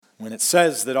When it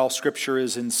says that all Scripture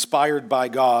is inspired by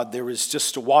God, there is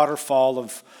just a waterfall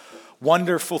of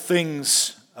wonderful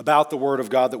things about the Word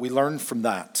of God that we learn from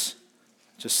that.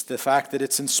 Just the fact that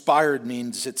it's inspired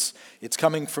means it's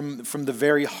coming from the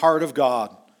very heart of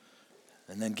God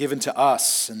and then given to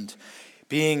us. And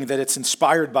being that it's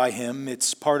inspired by Him,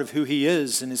 it's part of who He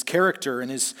is and His character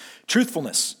and His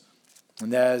truthfulness.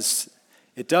 And as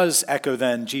it does echo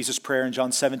then Jesus' prayer in John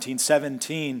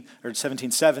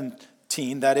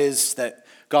 17:17, that is, that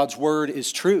God's Word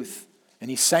is truth, and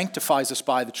He sanctifies us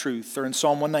by the truth. Or in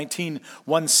Psalm 119,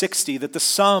 160, that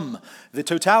the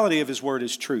totality of His Word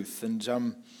is truth.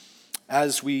 And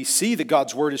as we see that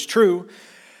God's Word is true,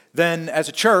 then as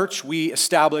a church, we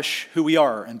establish who we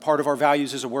are. And part of our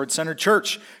values as a word-centered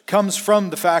church comes from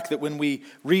the fact that when we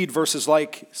read verses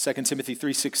like 2 Timothy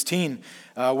 3:16,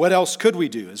 what else could we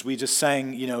do? As we just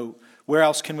sang, where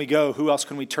else can we go? Who else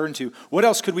can we turn to? What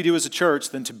else could we do as a church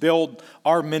than to build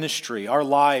our ministry, our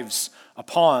lives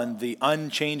upon the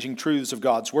unchanging truths of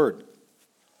God's Word?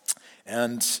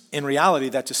 And in reality,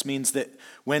 that just means that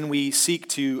when we seek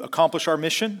to accomplish our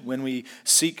mission, when we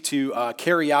seek to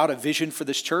carry out a vision for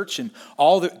this church and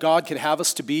all that God could have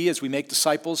us to be as we make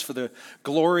disciples for the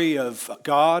glory of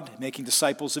God, making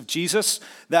disciples of Jesus,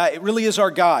 that it really is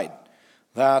our guide.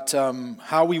 That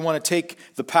how we want to take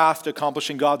the path to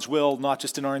accomplishing God's will, not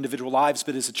just in our individual lives,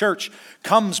 but as a church,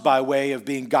 comes by way of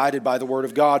being guided by the Word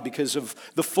of God because of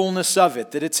the fullness of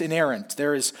it, that it's inerrant.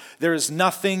 There is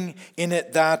nothing in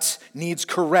it that needs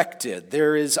corrected.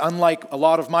 There is, unlike a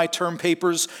lot of my term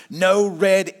papers, no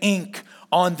red ink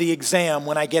on the exam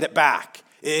when I get it back.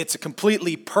 It's a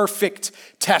completely perfect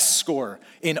test score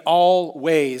in all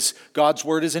ways. God's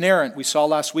Word is inerrant. We saw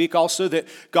last week also that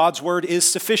God's Word is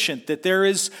sufficient, that there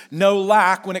is no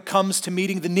lack when it comes to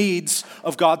meeting the needs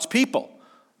of God's people.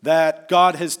 That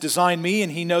God has designed me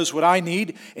and He knows what I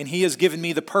need, and He has given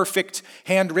me the perfect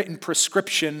handwritten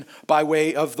prescription by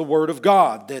way of the Word of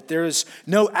God. That there is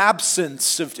no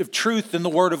absence of truth in the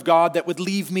Word of God that would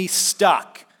leave me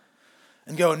stuck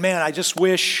and going, man, I just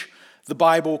wish the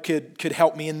Bible could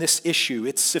help me in this issue.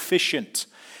 It's sufficient.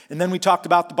 And then we talked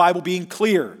about the Bible being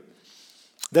clear.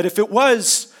 That if it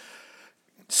was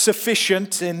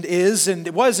sufficient and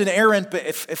it was inerrant, but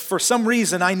if for some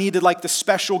reason I needed like the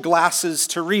special glasses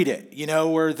to read it,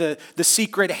 or the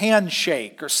secret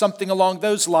handshake or something along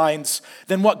those lines,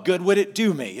 then what good would it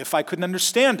do me if I couldn't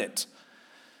understand it?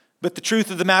 But the truth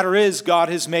of the matter is God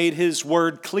has made His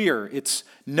Word clear. It's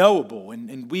knowable.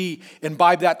 And we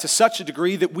imbibe that to such a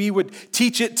degree that we would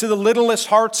teach it to the littlest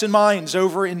hearts and minds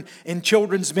over in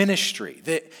children's ministry.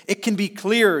 That it can be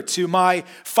clear to my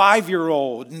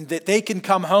 5-year-old and that they can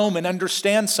come home and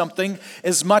understand something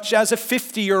as much as a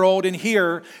 50-year-old in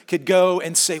here could go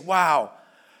and say, wow,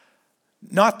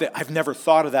 not that I've never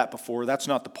thought of that before. That's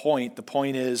not the point. The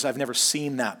point is I've never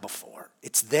seen that before.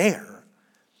 It's there.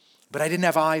 But I didn't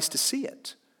have eyes to see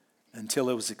it until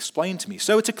it was explained to me.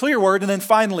 So it's a clear word. And then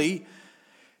finally,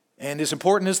 and as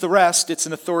important as the rest, it's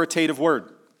an authoritative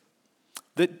word.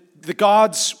 The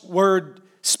God's Word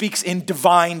speaks in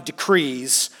divine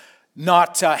decrees,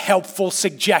 not helpful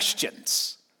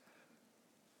suggestions.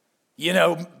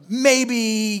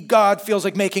 Maybe God feels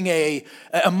like making a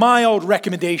mild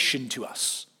recommendation to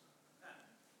us.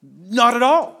 Not at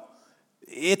all.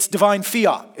 It's divine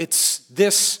fiat.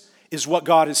 This is what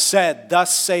God has said.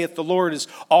 Thus saith the Lord is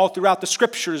all throughout the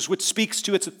Scriptures, which speaks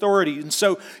to its authority. And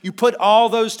so you put all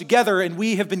those together, and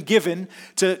we have been given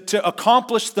to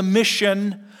accomplish the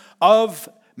mission of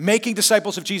making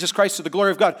disciples of Jesus Christ to the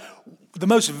glory of God. The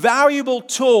most valuable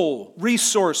tool,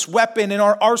 resource, weapon in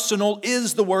our arsenal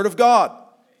is the Word of God.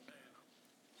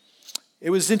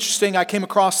 It was interesting. I came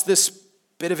across this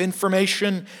bit of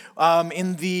information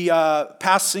in the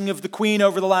passing of the Queen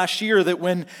over the last year, that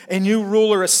when a new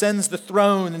ruler ascends the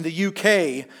throne in the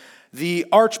UK, the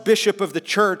Archbishop of the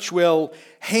church will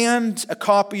hand a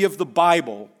copy of the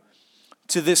Bible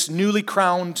to this newly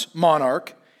crowned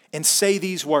monarch and say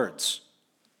these words: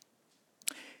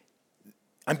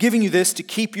 I'm giving you this to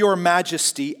keep your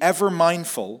majesty ever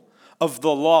mindful of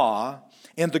the law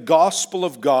and the gospel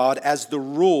of God as the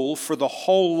rule for the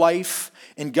whole life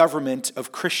and government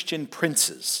of Christian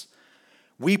princes.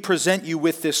 We present you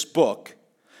with this book,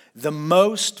 the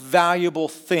most valuable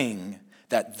thing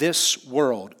that this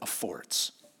world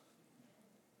affords.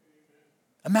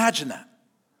 Imagine that.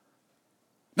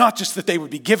 Not just that they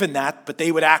would be given that, but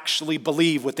they would actually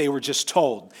believe what they were just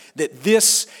told. That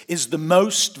this is the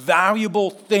most valuable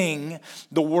thing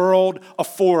the world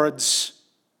affords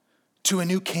to a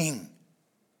new king.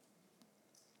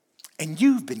 And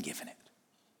you've been given it.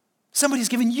 Somebody's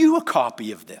given you a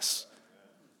copy of this.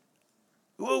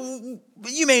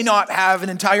 You may not have an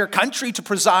entire country to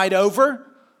preside over,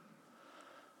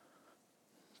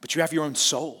 but you have your own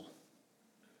soul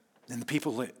and the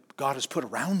people that God has put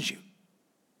around you.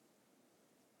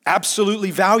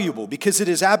 Absolutely valuable because it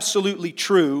is absolutely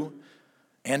true,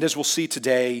 and as we'll see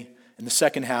today in the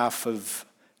second half of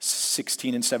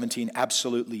 16 and 17,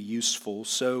 absolutely useful.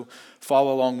 So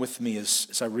follow along with me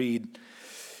as I read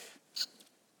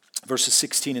verses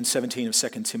 16 and 17 of 2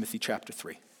 Timothy chapter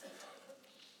 3.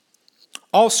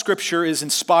 All Scripture is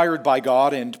inspired by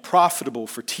God and profitable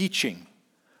for teaching,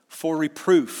 for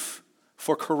reproof,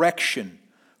 for correction,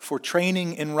 for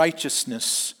training in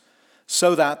righteousness,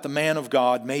 so that the man of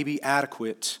God may be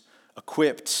adequate,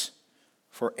 equipped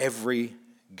for every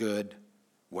good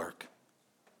work.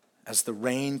 As the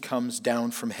rain comes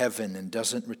down from heaven and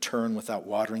doesn't return without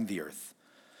watering the earth,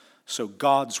 so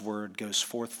God's word goes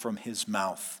forth from his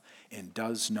mouth and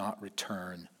does not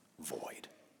return void.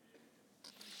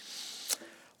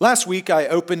 Last week, I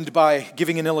opened by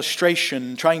giving an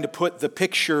illustration, trying to put the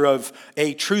picture of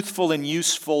a truthful and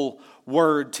useful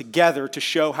word together to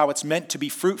show how it's meant to be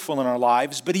fruitful in our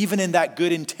lives. But even in that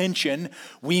good intention,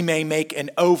 we may make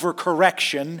an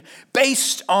overcorrection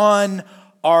based on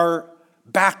our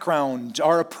background,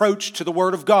 our approach to the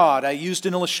Word of God. I used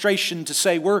an illustration to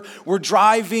say we're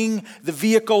driving the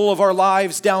vehicle of our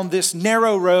lives down this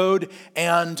narrow road,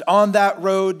 and on that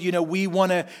road, we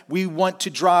want to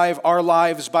drive our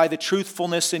lives by the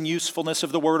truthfulness and usefulness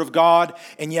of the Word of God,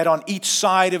 and yet on each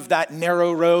side of that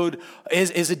narrow road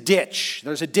is a ditch.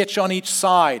 There's a ditch on each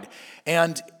side.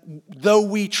 And though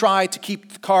we try to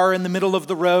keep the car in the middle of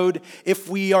the road, if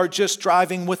we are just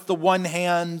driving with the one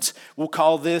hand, we'll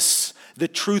call this the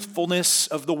truthfulness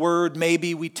of the word.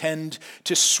 Maybe we tend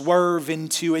to swerve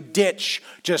into a ditch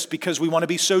just because we want to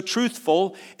be so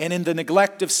truthful. And in the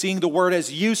neglect of seeing the word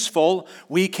as useful,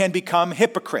 we can become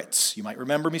hypocrites. You might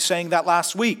remember me saying that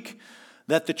last week,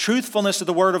 that the truthfulness of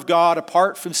the word of God,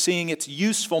 apart from seeing its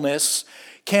usefulness,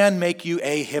 can make you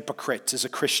a hypocrite as a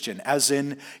Christian, as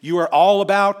in you are all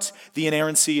about the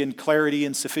inerrancy and clarity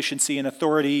and sufficiency and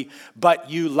authority, but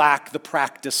you lack the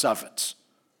practice of it.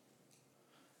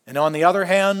 And on the other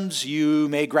hand, you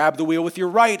may grab the wheel with your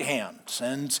right hand,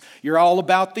 and you're all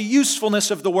about the usefulness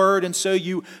of the word, and so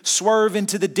you swerve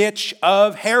into the ditch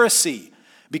of heresy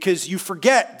because you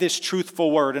forget this truthful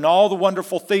word and all the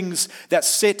wonderful things that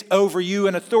sit over you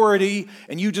in authority,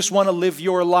 and you just want to live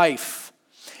your life.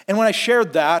 And when I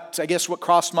shared that, I guess what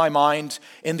crossed my mind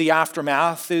in the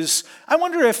aftermath is, I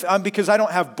wonder if, because I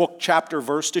don't have book, chapter,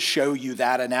 verse to show you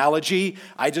that analogy,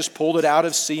 I just pulled it out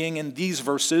of seeing in these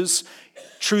verses,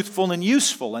 truthful and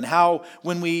useful, and how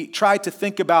when we try to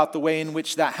think about the way in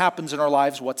which that happens in our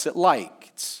lives, what's it like?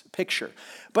 It's a picture.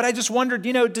 But I just wondered,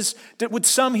 would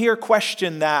some here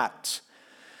question that?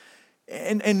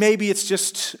 And maybe it's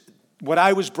just what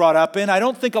I was brought up in. I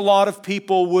don't think a lot of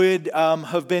people would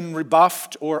have been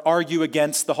rebuffed or argue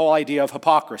against the whole idea of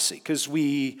hypocrisy, because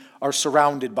we are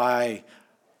surrounded by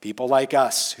people like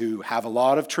us who have a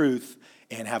lot of truth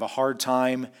and have a hard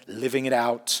time living it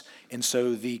out. And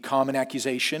so the common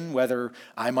accusation, whether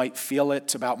I might feel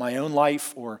it about my own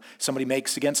life or somebody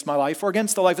makes against my life or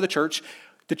against the life of the church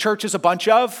is a bunch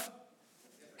of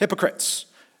hypocrites.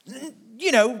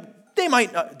 They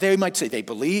might say they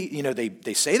believe,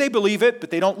 they say they believe it, but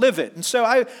they don't live it. And so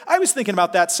I was thinking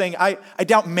about that, saying I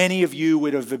doubt many of you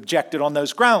would have objected on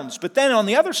those grounds. But then on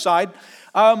the other side,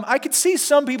 I could see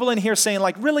some people in here saying,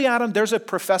 like, really, Adam, there's a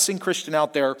professing Christian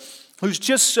out there who's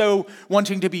just so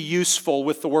wanting to be useful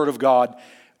with the Word of God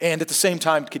and at the same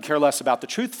time could care less about the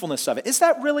truthfulness of it. Is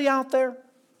that really out there?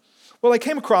 Well, I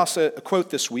came across a quote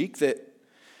this week that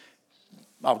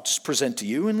I'll just present to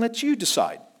you and let you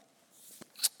decide.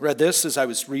 I read this as I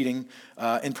was reading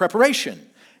in preparation.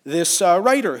 This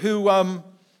writer who,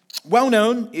 well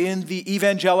known in the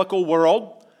evangelical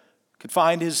world, could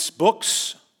find his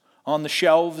books on the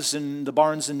shelves in the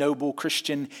Barnes & Noble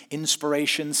Christian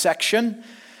Inspiration section.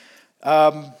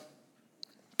 Bestseller,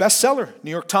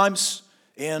 New York Times,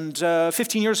 and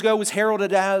 15 years ago was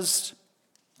heralded as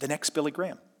the next Billy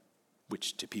Graham,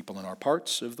 which to people in our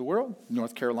parts of the world,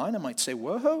 North Carolina, might say,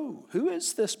 whoa, who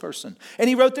is this person? And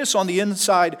he wrote this on the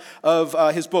inside of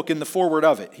his book, in the foreword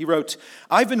of it. He wrote,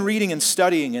 I've been reading and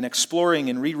studying and exploring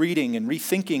and rereading and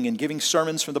rethinking and giving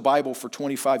sermons from the Bible for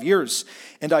 25 years,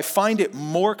 and I find it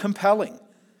more compelling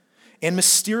and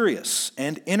mysterious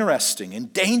and interesting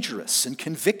and dangerous and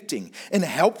convicting and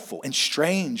helpful and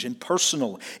strange and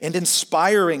personal and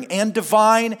inspiring and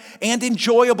divine and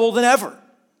enjoyable than ever.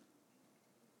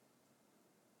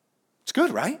 It's good,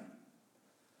 right?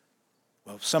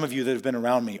 Well, some of you that have been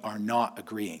around me are not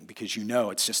agreeing because you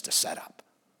know it's just a setup.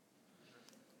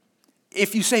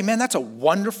 if you say, man, that's a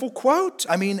wonderful quote.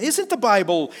 I mean, isn't the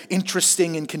Bible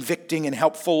interesting and convicting and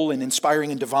helpful and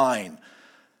inspiring and divine?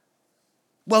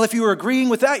 Well, if you were agreeing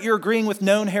with that, you're agreeing with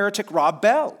known heretic Rob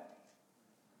Bell.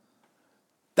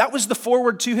 That was the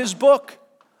foreword to his book.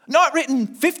 Not written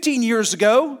 15 years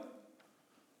ago,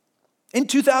 in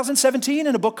 2017,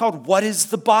 in a book called What is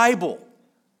the Bible?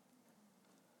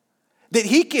 That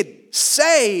he could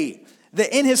say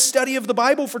that in his study of the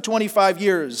Bible for 25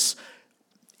 years,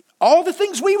 all the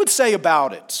things we would say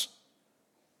about it,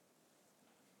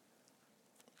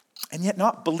 and yet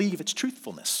not believe its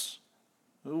truthfulness.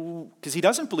 Because he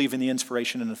doesn't believe in the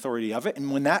inspiration and authority of it,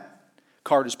 and when that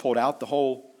card is pulled out, the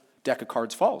whole deck of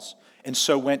cards falls. And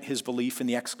so went his belief in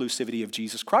the exclusivity of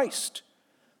Jesus Christ.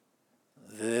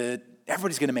 That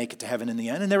everybody's going to make it to heaven in the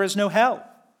end, and there is no hell.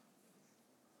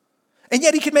 And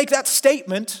yet he could make that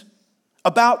statement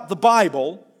about the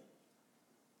Bible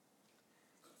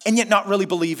and yet not really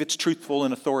believe it's truthful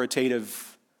and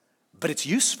authoritative, but it's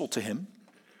useful to him.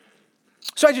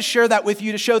 So I just share that with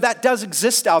you to show that does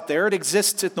exist out there. It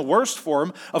exists in the worst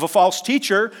form of a false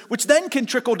teacher, which then can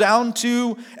trickle down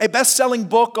to a best-selling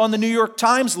book on the New York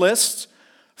Times list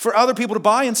for other people to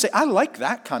buy and say, I like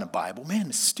that kind of Bible. Man,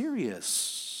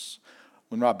 mysterious.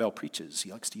 When Rob Bell preaches,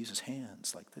 he likes to use his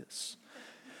hands like this.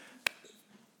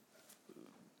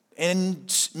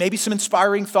 And maybe some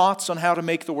inspiring thoughts on how to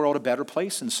make the world a better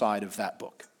place inside of that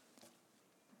book.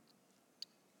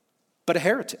 But a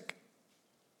heretic,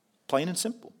 plain and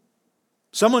simple.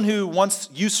 Someone who wants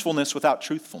usefulness without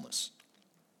truthfulness.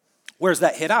 Where does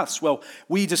that hit us? Well,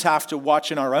 we just have to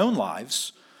watch in our own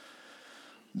lives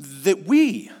that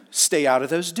we stay out of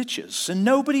those ditches. And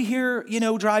nobody here,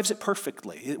 drives it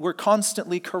perfectly. We're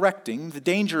constantly correcting. The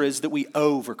danger is that we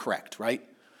overcorrect, right?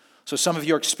 So some of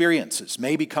your experiences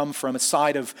maybe come from a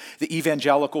side of the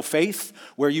evangelical faith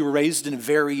where you were raised in a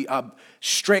very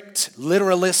strict,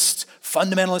 literalist,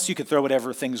 fundamentalist, you could throw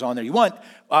whatever things on there you want,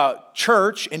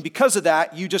 church. And because of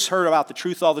that, you just heard about the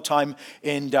truth all the time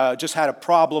and just had a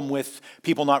problem with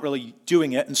people not really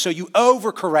doing it. And so you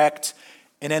overcorrect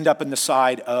and end up in the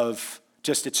side of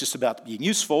it's just about being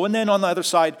useful. And then on the other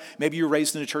side, maybe you were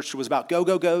raised in a church that was about go,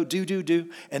 go, go, do.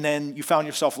 And then you found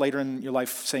yourself later in your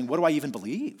life saying, what do I even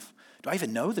believe? Do I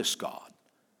even know this God?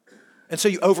 And so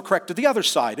you overcorrect to the other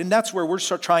side. And that's where we're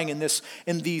trying in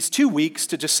these 2 weeks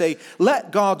to just say,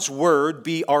 let God's word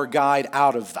be our guide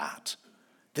out of that.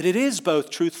 That it is both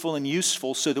truthful and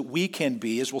useful so that we can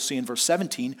be, as we'll see in verse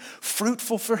 17,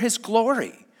 fruitful for his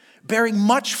glory. Bearing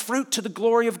much fruit to the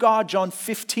glory of God, John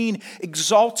 15,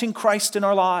 exalting Christ in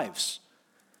our lives.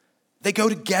 They go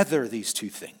together, these two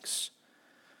things.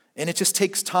 And it just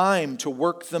takes time to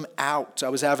work them out. I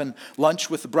was having lunch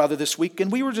with a brother this week,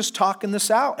 and we were just talking this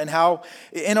out and how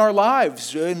in our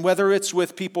lives, and whether it's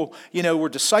with people, we're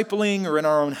discipling or in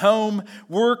our own home,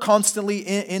 we're constantly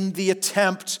in the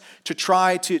attempt to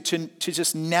try to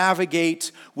just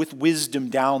navigate with wisdom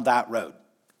down that road.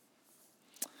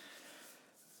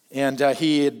 And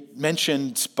he had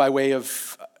mentioned by way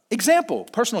of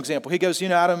personal example, he goes,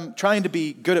 Adam, trying to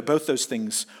be good at both those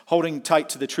things, holding tight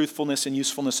to the truthfulness and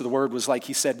usefulness of the word was like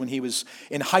he said when he was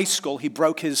in high school, he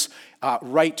broke his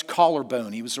right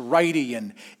collarbone. He was a righty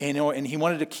and he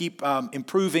wanted to keep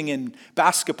improving in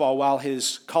basketball while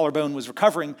his collarbone was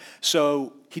recovering.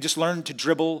 So he just learned to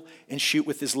dribble and shoot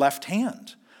with his left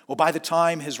hand. Well, by the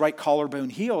time his right collarbone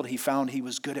healed, he found he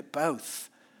was good at both.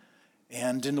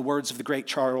 And in the words of the great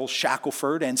Charles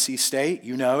Shackelford, NC State,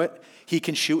 you know it, he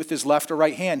can shoot with his left or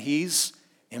right hand. He's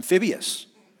amphibious.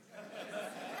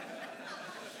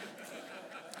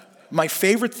 My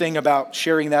favorite thing about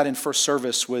sharing that in first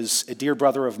service was a dear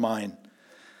brother of mine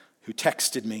who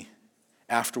texted me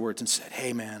afterwards and said,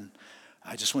 hey man,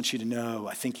 I just want you to know,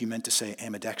 I think you meant to say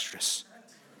ambidextrous.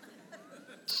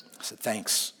 I said,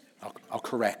 thanks, I'll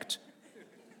correct.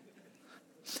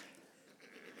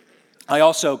 I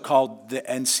also called the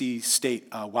NC State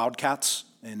Wildcats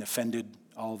and offended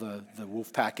all the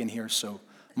wolf pack in here, so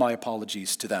my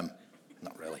apologies to them.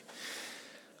 Not really.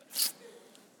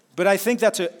 But I think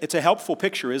it's a helpful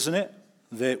picture, isn't it?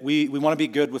 That we want to be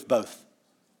good with both.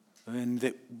 And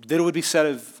that it would be said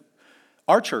of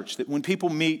our church, that when people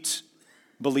meet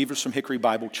believers from Hickory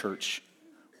Bible Church,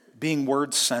 being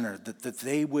word-centered, that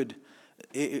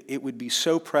it would be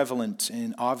so prevalent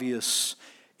and obvious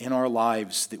in our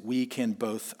lives that we can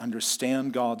both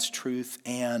understand God's truth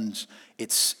and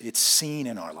it's seen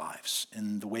in our lives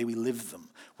in the way we live them.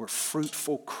 We're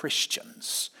fruitful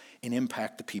Christians and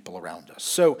impact the people around us.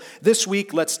 So this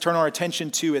week, let's turn our attention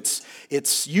to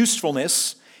its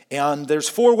usefulness And there's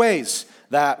 4 ways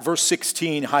that verse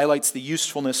 16 highlights the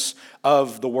usefulness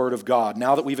of the Word of God.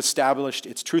 Now that we've established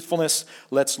its truthfulness,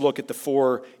 let's look at the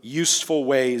 4 useful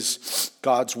ways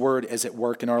God's Word is at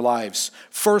work in our lives.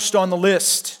 First on the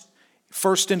list,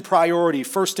 first in priority,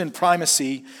 first in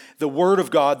primacy, the Word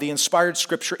of God, the inspired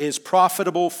Scripture, is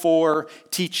profitable for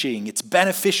teaching. It's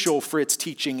beneficial for its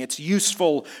teaching. It's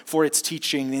useful for its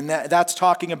teaching. And that's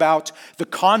talking about the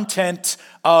content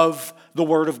of the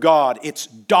Word of God. It's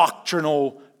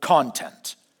doctrinal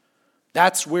content.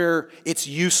 That's where it's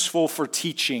useful for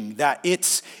teaching, that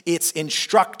it's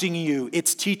instructing you,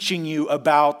 it's teaching you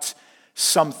about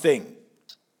something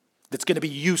that's going to be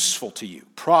useful to you,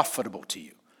 profitable to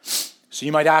you. So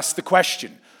you might ask the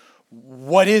question,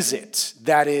 what is it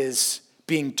that is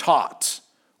being taught?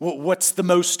 What's the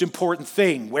most important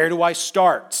thing? Where do I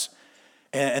start?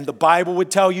 And the Bible would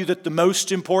tell you that the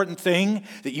most important thing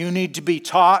that you need to be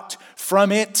taught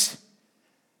from it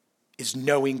is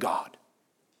knowing God.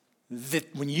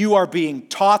 That when you are being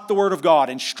taught the Word of God,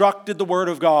 instructed the Word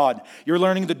of God, you're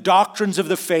learning the doctrines of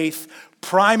the faith,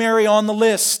 primary on the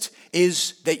list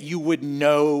is that you would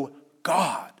know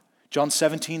God. John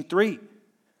 17:3,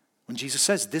 when Jesus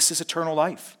says, this is eternal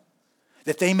life,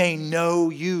 that they may know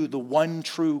you, the one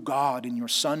true God, and your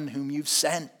Son whom you've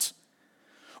sent.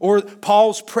 Or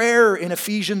Paul's prayer in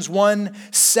Ephesians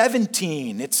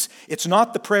 1:17. It's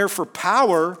not the prayer for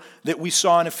power that we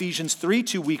saw in Ephesians 3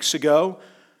 2 weeks ago.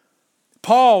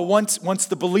 Paul wants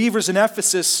the believers in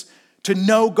Ephesus to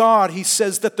know God. He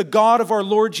says that the God of our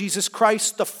Lord Jesus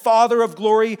Christ, the Father of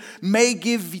glory, may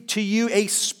give to you a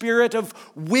spirit of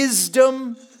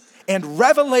wisdom and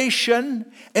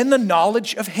revelation in the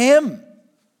knowledge of Him.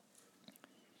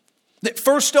 That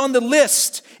first on the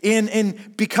list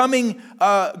in becoming,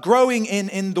 growing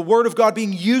in the Word of God,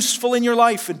 being useful in your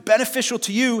life and beneficial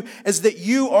to you, is that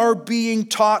you are being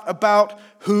taught about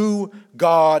who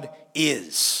God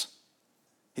is.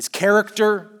 His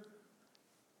character,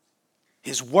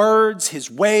 His words, His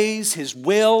ways, His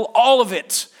will, all of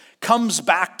it comes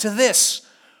back to this.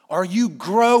 Are you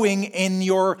growing in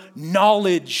your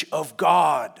knowledge of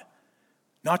God?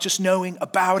 Not just knowing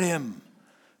about Him,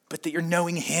 but that you're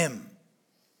knowing Him.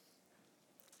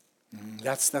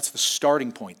 That's the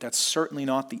starting point. That's certainly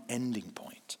not the ending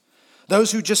point.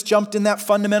 Those who just jumped in that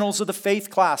Fundamentals of the Faith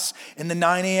class in the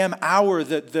 9 a.m. hour,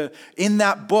 in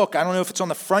that book, I don't know if it's on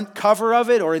the front cover of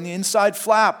it or in the inside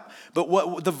flap, but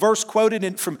what the verse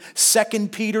quoted from 2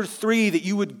 Peter 3, that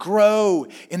you would grow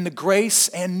in the grace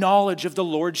and knowledge of the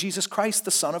Lord Jesus Christ,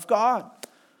 the Son of God.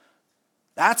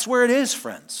 That's where it is,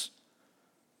 friends.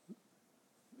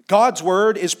 God's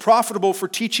Word is profitable for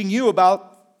teaching you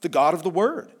about the God of the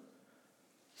Word.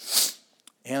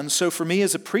 And so for me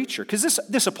as a preacher, because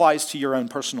this applies to your own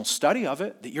personal study of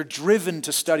it, that you're driven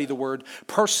to study the Word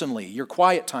personally, your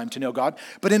quiet time to know God.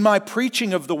 But in my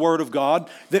preaching of the Word of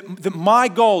God, that my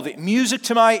goal, that music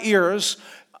to my ears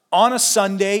on a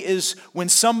Sunday is when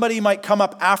somebody might come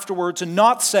up afterwards and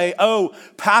not say, oh,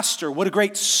 Pastor, what a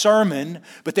great sermon,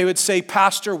 but they would say,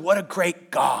 Pastor, what a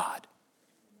great God.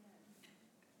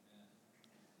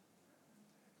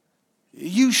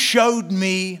 You showed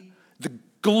me the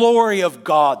glory of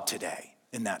God today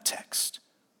in that text.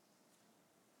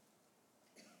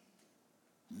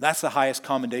 That's the highest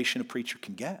commendation a preacher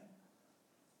can get.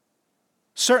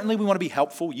 Certainly we want to be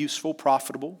helpful, useful,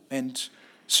 profitable, and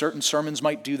certain sermons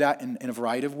might do that in a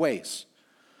variety of ways.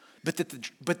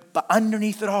 But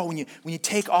underneath it all, when you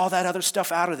take all that other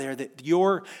stuff out of there,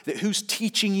 that who's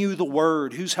teaching you the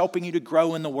Word, who's helping you to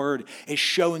grow in the Word, is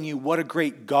showing you what a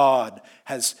great God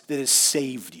that has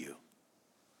saved you.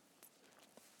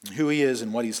 Who He is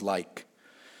and what He's like.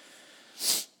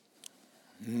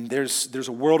 There's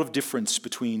a world of difference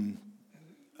between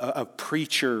a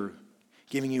preacher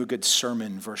giving you a good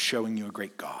sermon versus showing you a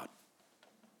great God.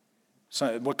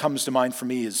 So what comes to mind for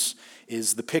me is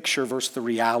the picture versus the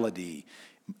reality.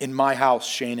 In my house,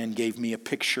 Shannon gave me a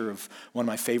picture of one of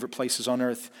my favorite places on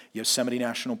earth, Yosemite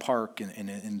National Park,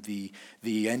 and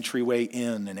the entryway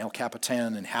in, and El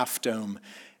Capitan, and Half Dome.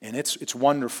 And it's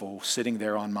wonderful sitting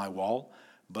there on my wall.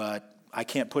 But I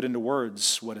can't put into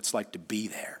words what it's like to be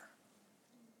there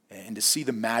and to see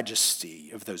the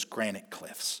majesty of those granite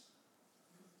cliffs.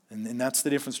 And that's the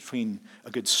difference between a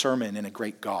good sermon and a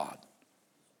great God.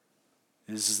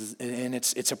 And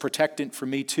it's a protectant for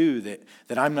me too,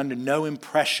 that I'm under no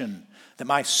impression that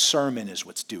my sermon is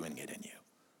what's doing it in you.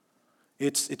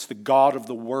 It's the God of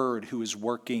the Word who is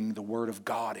working the Word of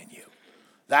God in you.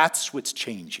 That's what's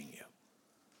changing you.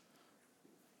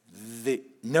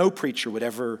 No preacher would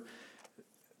ever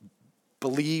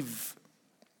believe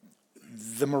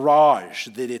the mirage,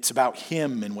 that it's about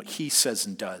him and what he says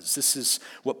and does. This is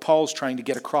what Paul's trying to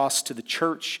get across to the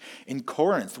church in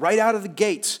Corinth, right out of the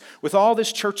gates, with all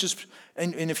this churches.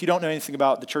 And if you don't know anything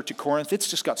about the church at Corinth, it's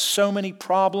just got so many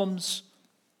problems,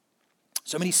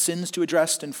 so many sins to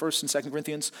address in 1st and 2nd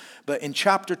Corinthians. But in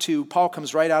chapter 2, Paul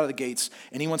comes right out of the gates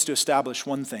and he wants to establish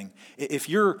one thing. If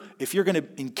you're going to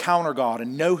encounter God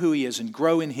and know who he is and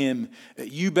grow in him,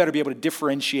 you better be able to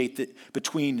differentiate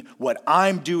between what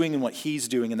I'm doing and what he's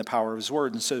doing in the power of his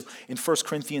word. And so in 1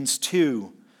 Corinthians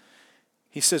 2,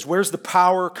 he says, where's the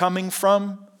power coming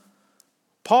from?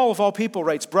 Paul, of all people,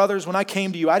 writes, brothers, when I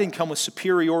came to you, I didn't come with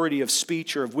superiority of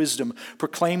speech or of wisdom,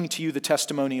 proclaiming to you the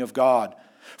testimony of God.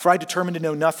 For I determined to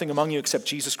know nothing among you except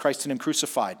Jesus Christ and him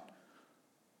crucified.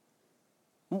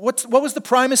 What was the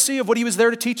primacy of what he was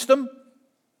there to teach them?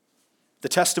 The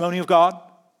testimony of God.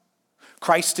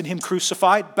 Christ and him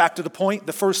crucified. Back to the point,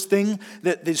 the first thing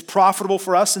that is profitable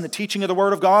for us in the teaching of the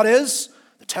word of God is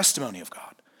the testimony of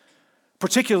God.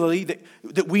 Particularly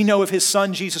that we know of his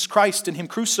son, Jesus Christ, and him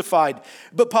crucified.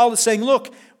 But Paul is saying,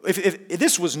 look, if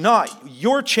this was not,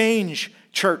 your change,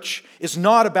 church, is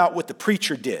not about what the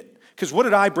preacher did. Because what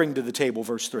did I bring to the table,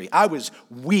 verse 3? I was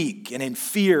weak and in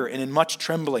fear and in much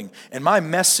trembling. And my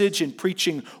message and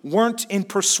preaching weren't in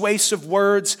persuasive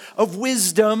words of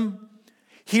wisdom.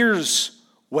 Here's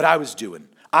what I was doing.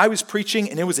 I was preaching,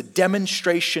 and it was a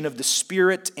demonstration of the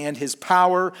Spirit and his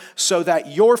power, so that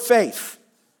your faith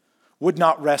would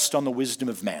not rest on the wisdom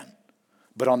of man,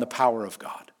 but on the power of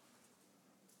God.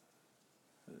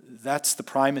 That's the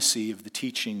primacy of the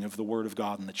teaching of the Word of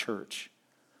God in the church.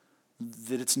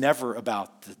 That it's never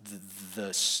about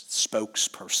the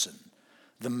spokesperson,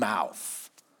 the mouth,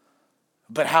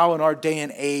 but how in our day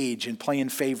and age and playing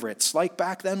favorites, like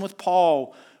back then with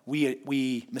Paul,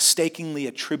 we mistakenly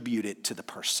attribute it to the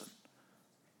person.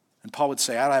 And Paul would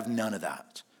say, I have none of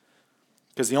that.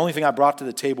 Because the only thing I brought to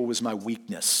the table was my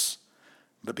weakness.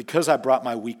 But because I brought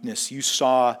my weakness, you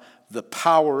saw the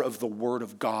power of the Word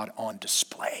of God on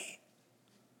display.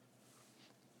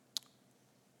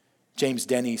 James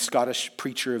Denny, Scottish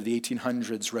preacher of the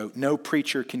 1800s, wrote, no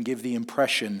preacher can give the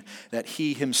impression that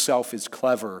he himself is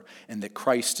clever and that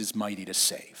Christ is mighty to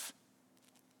save.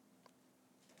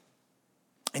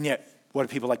 And yet, what do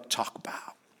people like to talk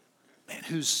about? Man,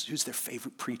 who's their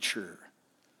favorite preacher?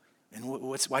 And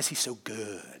why is he so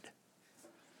good?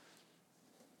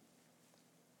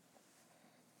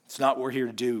 It's not what we're here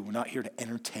to do. We're not here to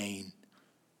entertain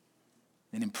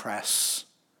and impress.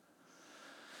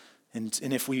 And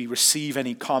if we receive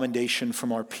any commendation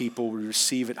from our people, we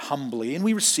receive it humbly, and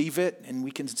we receive it, and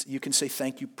you can say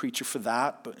thank you, preacher, for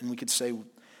that, and we could say,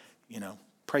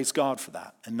 praise God for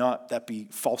that, and not that be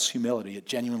false humility. It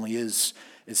genuinely is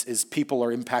people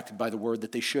are impacted by the word,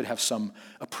 that they should have some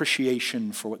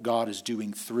appreciation for what God is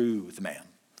doing through the man.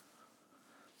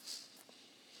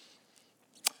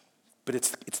 But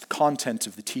it's the content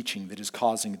of the teaching that is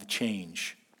causing the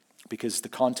change, because the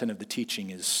content of the teaching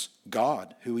is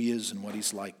God, who he is and what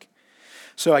he's like.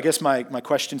 So I guess my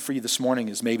question for you this morning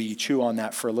is, maybe you chew on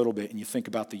that for a little bit and you think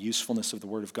about the usefulness of the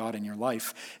Word of God in your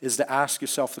life, is to ask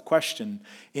yourself the question,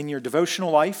 in your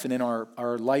devotional life and in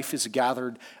our life as a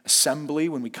gathered assembly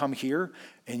when we come here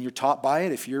and you're taught by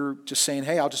it, if you're just saying,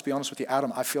 hey, I'll just be honest with you,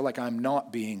 Adam, I feel like I'm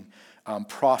not being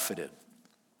profited.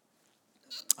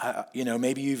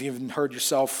 Maybe you've even heard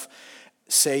yourself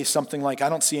say something like, I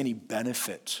don't see any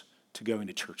benefit to going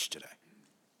to church today.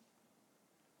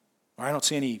 Or I don't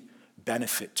see any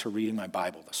benefit to reading my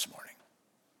Bible this morning.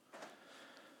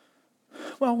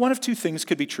 Well, one of two things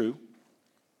could be true.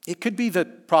 It could be the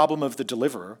problem of the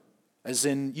deliverer, as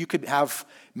in you could have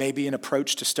maybe an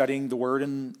approach to studying the Word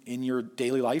in your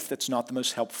daily life that's not the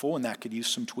most helpful, and that could use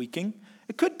some tweaking.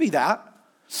 It could be that.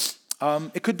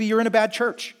 It could be you're in a bad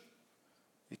church.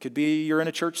 It could be you're in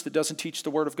a church that doesn't teach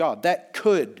the Word of God. That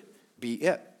could be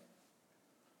it.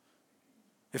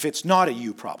 If it's not a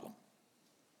you problem.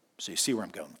 So you see where I'm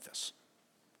going with this.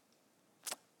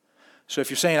 So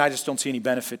if you're saying, I just don't see any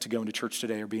benefit to going to church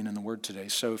today or being in the Word today,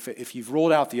 so if you've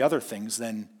ruled out the other things,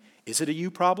 then is it a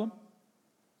you problem?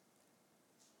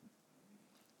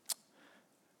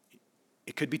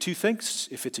 It could be two things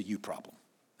if it's a you problem.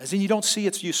 As in, you don't see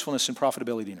its usefulness and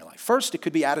profitability in your life. First, it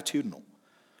could be attitudinal.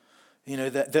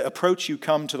 The approach you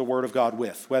come to the Word of God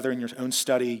with, whether in your own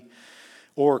study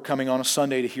or coming on a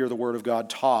Sunday to hear the Word of God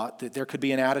taught, that there could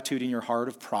be an attitude in your heart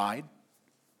of pride.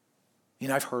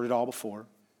 I've heard it all before.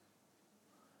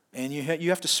 And you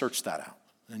have to search that out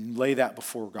and lay that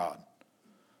before God.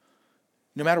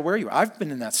 No matter where you are. I've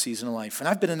been in that season of life, and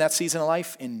I've been in that season of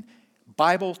life in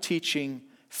Bible teaching,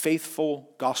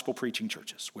 faithful, gospel preaching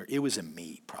churches where it was a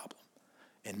me problem.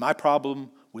 And my problem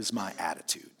was my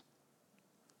attitude.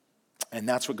 And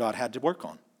that's what God had to work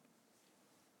on.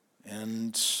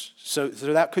 And so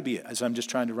that could be it, as I'm just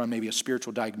trying to run maybe a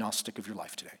spiritual diagnostic of your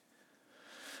life today.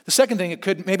 The second thing,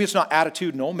 maybe it's not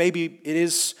attitudinal, maybe it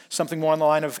is something more on the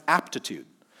line of aptitude.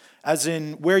 As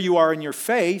in where you are in your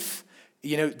faith,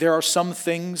 there are some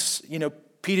things,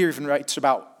 Peter even writes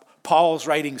about Paul's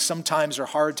writings sometimes are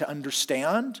hard to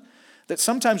understand, that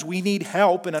sometimes we need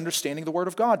help in understanding the Word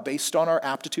of God based on our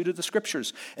aptitude of the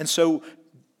Scriptures. And so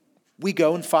we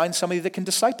go and find somebody that can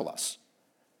disciple us.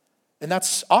 And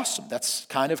that's awesome. That's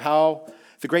kind of how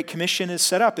the Great Commission is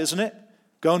set up, isn't it?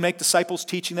 Go and make disciples,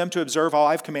 teaching them to observe all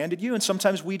I've commanded you. And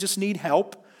sometimes we just need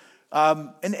help.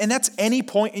 And that's any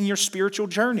point in your spiritual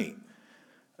journey.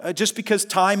 Just because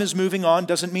time is moving on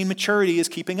doesn't mean maturity is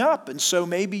keeping up. And so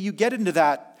maybe you get into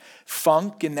that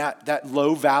funk and that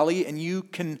low valley, and you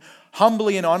can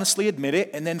humbly and honestly admit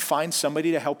it and then find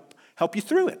somebody to help you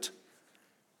through it.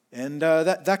 And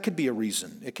that could be a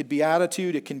reason. It could be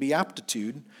attitude. It can be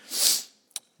aptitude.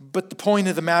 But the point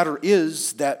of the matter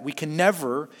is that we can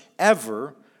never,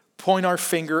 ever point our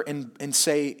finger and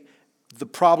say the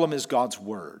problem is God's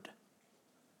word.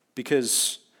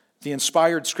 Because the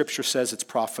inspired Scripture says it's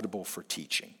profitable for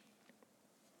teaching.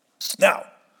 Now,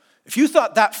 if you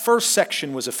thought that first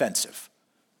section was offensive,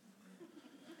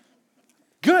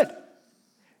 good.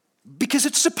 Because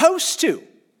it's supposed to.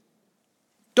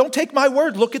 Don't take my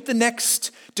word. Look at the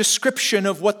next description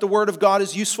of what the Word of God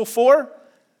is useful for.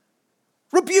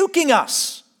 Rebuking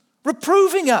us,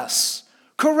 reproving us,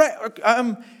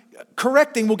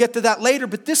 correcting. We'll get to that later.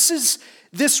 But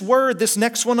this word, this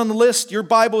next one on the list, your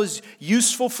Bible is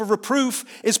useful for reproof,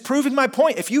 is proving my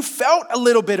point. If you felt a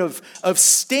little bit of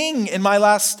sting in my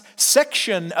last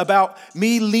section about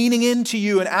me leaning into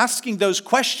you and asking those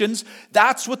questions,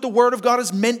 that's what the Word of God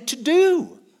is meant to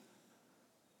do.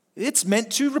 It's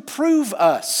meant to reprove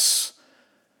us.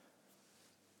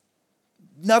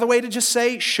 Another way to just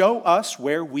say, show us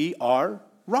where we are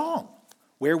wrong,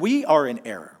 where we are in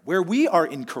error, where we are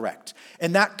incorrect.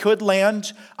 And that could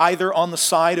land either on the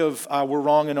side of we're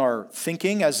wrong in our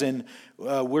thinking, as in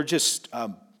we're just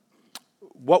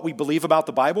what we believe about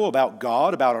the Bible, about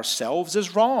God, about ourselves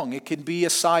is wrong. It can be a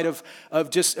side of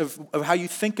how you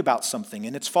think about something,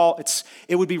 and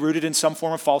it would be rooted in some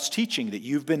form of false teaching, that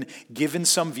you've been given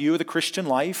some view of the Christian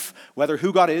life, whether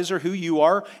who God is or who you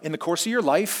are in the course of your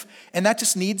life, and that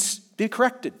just needs to be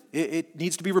corrected. It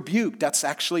needs to be rebuked. That's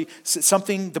actually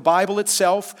something the Bible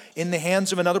itself, in the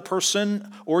hands of another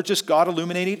person, or just God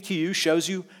illuminating it to you, shows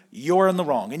you you're in the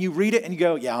wrong. And you read it and you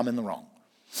go, yeah, I'm in the wrong.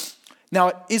 Now,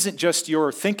 it isn't just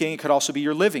your thinking, it could also be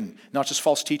your living. Not just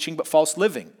false teaching, but false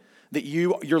living. That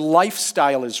your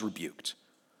lifestyle is rebuked.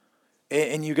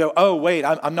 And you go, oh, wait,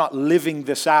 I'm not living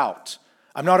this out.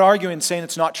 I'm not arguing, saying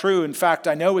it's not true. In fact,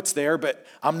 I know it's there, but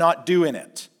I'm not doing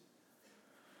it.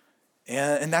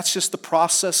 And that's just the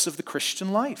process of the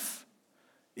Christian life.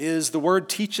 Is the Word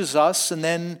teaches us, and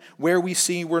then where we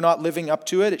see we're not living up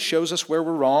to it, it shows us where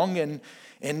we're wrong,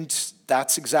 and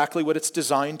that's exactly what it's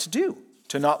designed to do.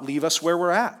 To not leave us where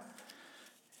we're at.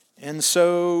 And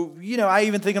so, I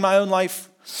even think in my own life,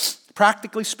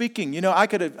 practically speaking,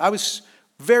 I was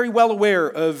very well aware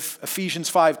of Ephesians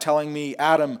 5 telling me,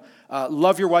 Adam,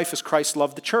 love your wife as Christ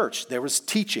loved the church. There was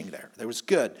teaching there. There was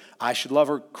good. I should love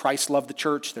her. Christ loved the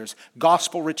church. There's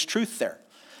gospel-rich truth there.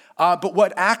 But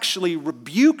what actually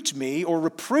rebuked me or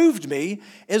reproved me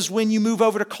is when you move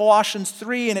over to Colossians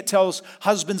 3 and it tells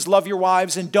husbands, love your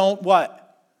wives and don't what?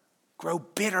 Grow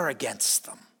bitter against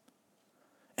them.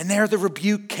 And there the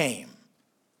rebuke came.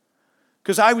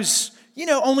 Because I was,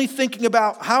 only thinking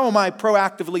about how am I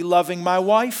proactively loving my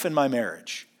wife in my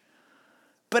marriage.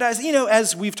 But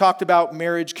as we've talked about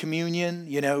marriage communion,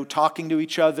 talking to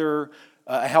each other,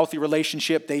 a healthy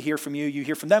relationship, they hear from you, you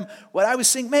hear from them. What I was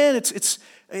saying, man, it's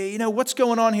what's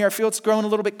going on here? I feel it's growing a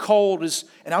little bit cold.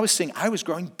 And I was saying I was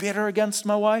growing bitter against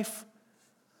my wife.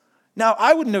 Now,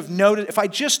 I wouldn't have noted, if I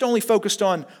just only focused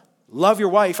on love your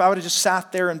wife, I would have just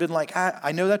sat there and been like,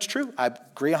 I know that's true. I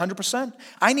agree 100%.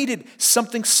 I needed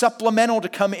something supplemental to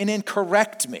come in and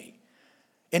correct me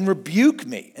and rebuke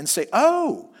me and say,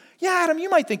 oh, yeah, Adam, you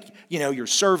might think, you're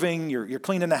serving, you're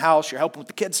cleaning the house, you're helping with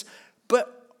the kids,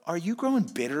 but are you growing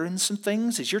bitter in some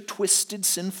things? Is your twisted,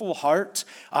 sinful heart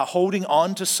holding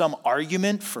on to some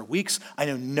argument for weeks? I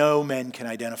know no men can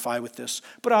identify with this,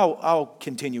 but I'll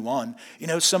continue on.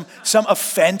 Some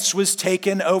offense was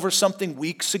taken over something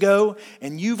weeks ago,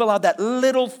 and you've allowed that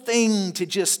little thing to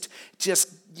just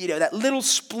that little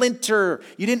splinter,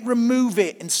 you didn't remove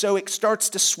it, and so it starts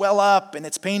to swell up, and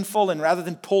it's painful, and rather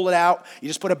than pull it out, you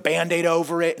just put a Band-Aid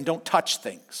over it and don't touch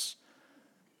things.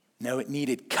 No, it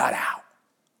needed cut out.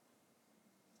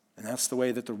 And that's the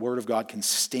way that the Word of God can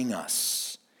sting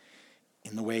us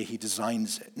in the way he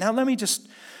designs it. Now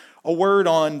a word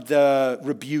on the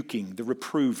rebuking, the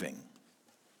reproving.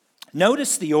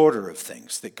 Notice the order of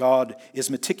things, that God is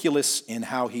meticulous in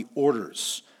how he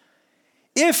orders.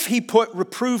 If he put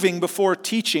reproving before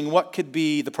teaching, what could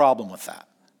be the problem with that?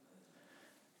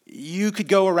 You could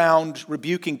go around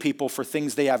rebuking people for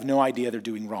things they have no idea they're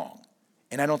doing wrong.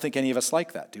 And I don't think any of us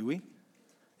like that, do we?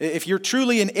 If you're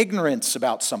truly in ignorance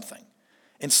about something,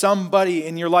 and somebody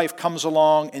in your life comes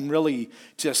along and really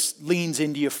just leans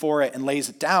into you for it and lays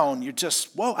it down, you're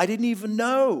just, whoa, I didn't even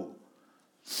know.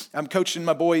 I'm coaching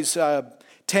my boys'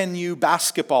 10U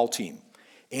basketball team.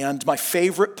 And my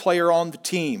favorite player on the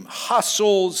team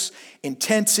hustles,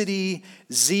 intensity,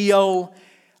 zeal.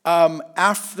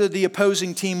 After the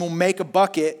opposing team will make a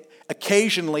bucket,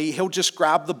 occasionally he'll just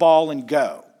grab the ball and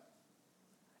go.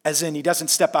 As in, he doesn't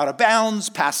step out of bounds,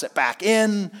 pass it back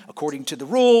in according to the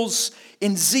rules.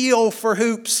 In zeal for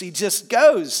hoops, he just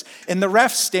goes. And the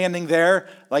ref's standing there,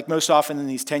 like most often in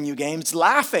these 10U games,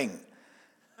 laughing.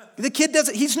 The kid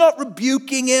he's not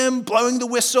rebuking him, blowing the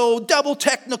whistle, double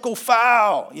technical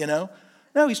foul,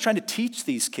 No, he's trying to teach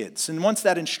these kids. And once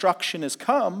that instruction has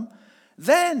come,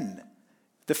 then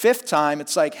the fifth time,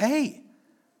 it's like, hey,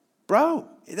 bro,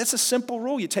 that's a simple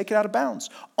rule. You take it out of bounds.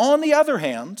 On the other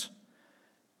hand,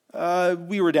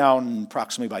 we were down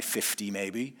approximately by 50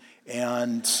 maybe,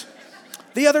 and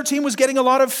the other team was getting a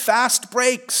lot of fast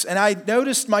breaks, and I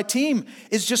noticed my team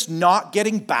is just not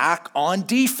getting back on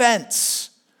defense.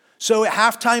 So at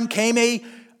halftime came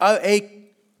a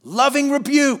loving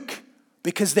rebuke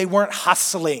because they weren't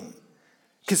hustling.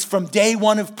 Because from day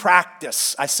one of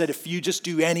practice, I said, if you just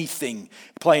do anything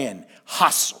playing,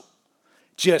 hustle.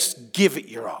 Just give it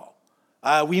your all.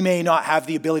 We may not have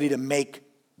the ability to make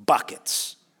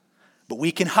buckets, but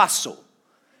we can hustle.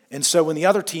 And so when the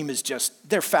other team is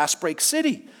they're fast break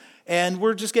city, and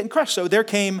we're just getting crushed. So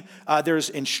there's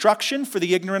instruction for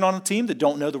the ignorant on the team that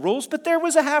don't know the rules, but there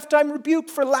was a halftime rebuke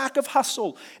for lack of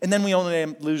hustle. And then we only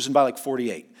ended up losing by like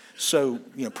 48. So,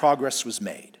 progress was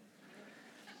made.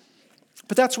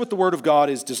 But that's what the Word of God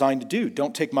is designed to do.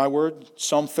 Don't take my word.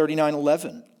 Psalm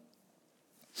 39:11.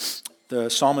 The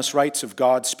psalmist writes of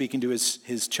God speaking to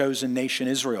his chosen nation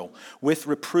Israel, with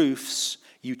reproofs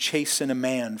you chasten a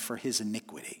man for his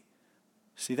iniquity.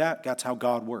 See that? That's how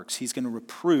God works. He's going to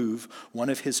reprove one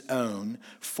of his own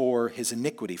for his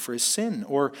iniquity, for his sin.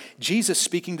 Or Jesus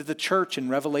speaking to the church in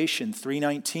Revelation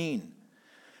 3:19.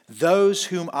 Those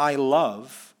whom I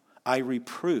love, I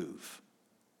reprove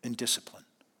and discipline.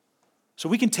 So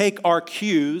we can take our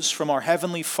cues from our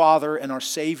Heavenly Father and our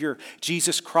Savior,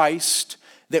 Jesus Christ,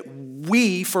 that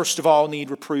we, first of all,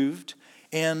 need reproved.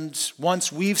 And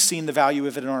once we've seen the value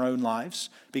of it in our own lives,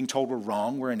 being told we're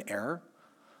wrong, we're in error,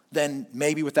 then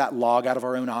maybe with that log out of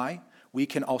our own eye, we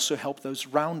can also help those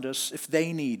around us if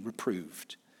they need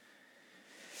reproved.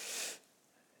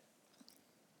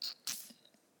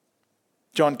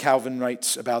 John Calvin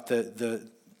writes about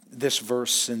this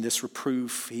verse and this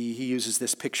reproof. He uses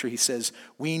this picture. He says,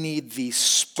 we need the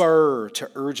spur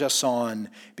to urge us on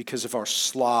because of our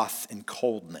sloth and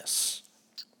coldness.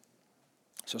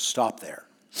 So stop there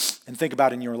and think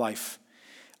about in your life.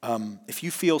 If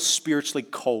you feel spiritually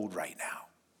cold right now,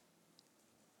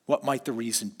 what might the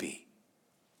reason be?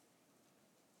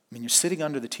 You're sitting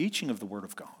under the teaching of the Word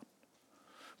of God.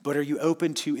 But are you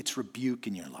open to its rebuke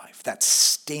in your life? That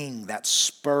sting, that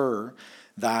spur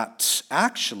that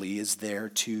actually is there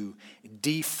to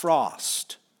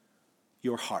defrost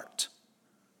your heart.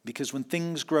 Because when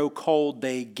things grow cold,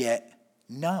 they get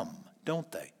numb, don't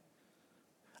they?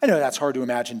 I know that's hard to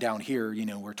imagine down here,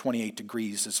 where 28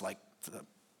 degrees is like the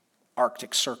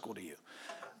Arctic Circle to you.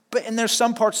 And there's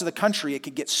some parts of the country, it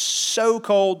could get so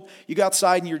cold, you go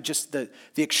outside and you're just, the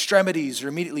extremities are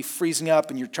immediately freezing up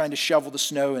and you're trying to shovel the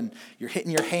snow and you're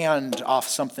hitting your hand off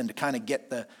something to kind of get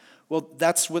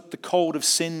that's what the cold of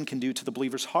sin can do to the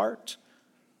believer's heart.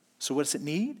 So what does it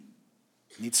need?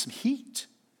 It needs some heat.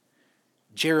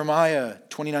 Jeremiah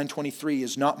 29:23,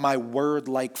 is not my word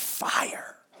like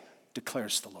fire,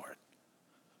 declares the Lord.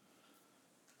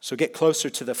 So get closer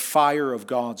to the fire of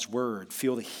God's word.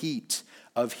 Feel the heat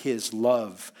of his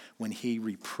love when he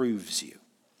reproves you.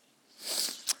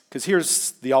 Because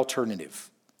here's the alternative.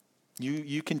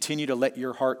 You continue to let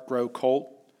your heart grow cold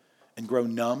and grow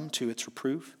numb to its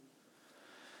reproof.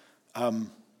 And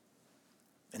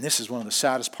this is one of the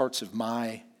saddest parts of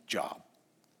my job,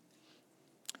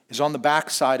 is on the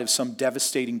backside of some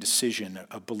devastating decision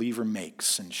a believer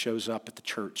makes and shows up at the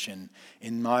church and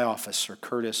in my office or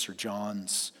Curtis or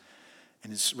John's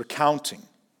and is recounting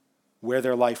where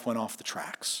their life went off the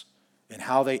tracks and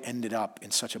how they ended up in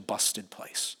such a busted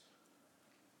place.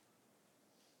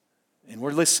 And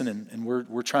we're listening, and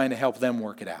we're trying to help them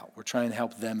work it out. We're trying to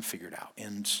help them figure it out.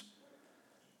 And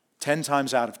 10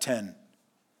 times out of 10,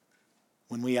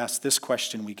 when we ask this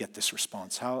question, we get this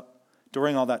response.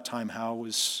 During all that time, how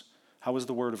was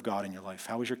the Word of God in your life?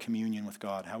 How was your communion with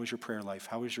God? How was your prayer life?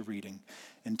 How was your reading?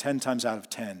 And 10 times out of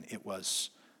 10, it was,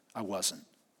 I wasn't.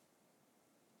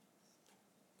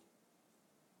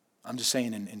 I'm just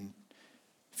saying in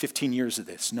 15 years of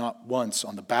this, not once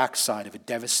on the backside of a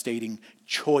devastating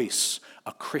choice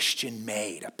a Christian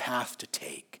made, a path to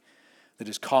take that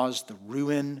has caused the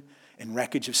ruin and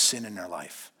wreckage of sin in their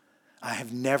life. I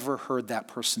have never heard that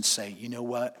person say, you know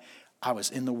what? I was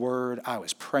in the Word, I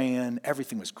was praying,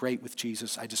 everything was great with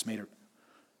Jesus. I just made it.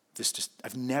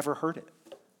 I've never heard it.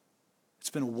 It's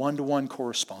been a one-to-one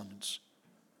correspondence.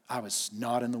 I was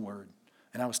not in the Word,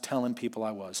 and I was telling people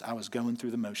I was. I was going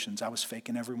through the motions. I was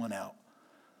faking everyone out.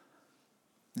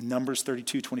 Numbers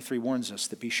 32:23 warns us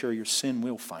that be sure your sin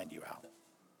will find you out.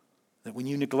 That when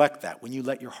you neglect that, when you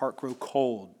let your heart grow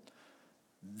cold,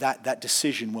 that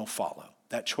decision will follow.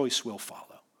 That choice will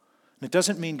follow. And it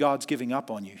doesn't mean God's giving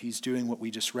up on you. He's doing what we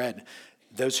just read.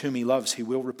 Those whom he loves, he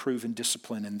will reprove and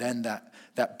discipline, and then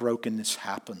that brokenness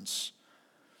happens.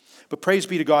 But praise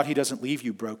be to God, he doesn't leave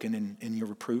you broken in your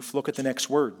reproof. Look at the next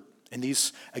word. And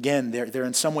these, again, they're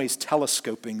in some ways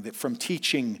telescoping that from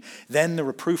teaching, then the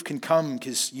reproof can come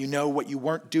because you know what you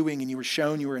weren't doing and you were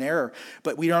shown you were in error.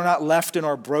 But we are not left in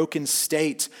our broken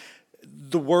state.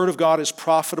 The Word of God is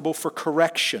profitable for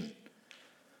correction.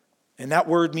 And that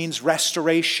word means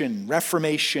restoration,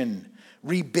 reformation,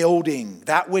 rebuilding.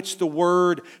 That which the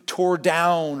Word tore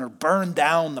down or burned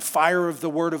down, the fire of the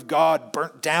Word of God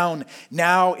burnt down,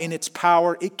 now in its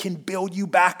power, it can build you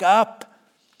back up.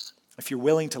 If you're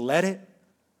willing to let it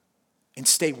and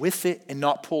stay with it and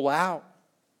not pull out.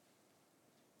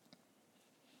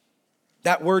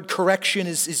 That word correction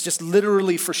is just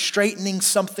literally for straightening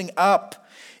something up.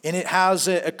 And it has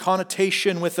a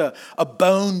connotation with a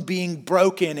bone being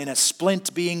broken and a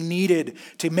splint being needed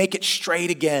to make it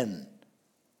straight again.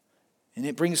 And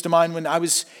it brings to mind when I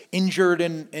was injured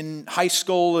in high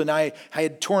school and I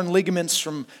had torn ligaments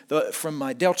from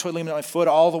my deltoid ligament on my foot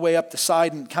all the way up the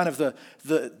side, and kind of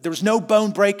there was no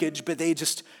bone breakage, but they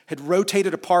just had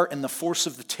rotated apart in the force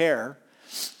of the tear.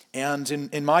 And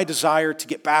in my desire to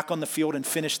get back on the field and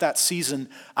finish that season,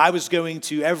 I was going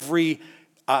to every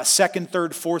second,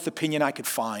 third, fourth opinion I could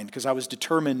find, because I was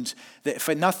determined that if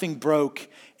nothing broke,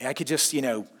 I could just,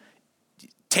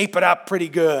 tape it up pretty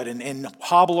good and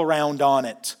hobble around on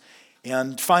it.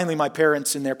 And finally, my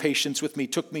parents, in their patience with me,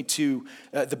 took me to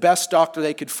the best doctor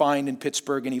they could find in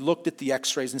Pittsburgh, and he looked at the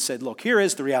x-rays and said, look, here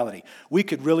is the reality. We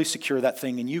could really secure that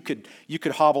thing, and you could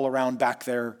hobble around back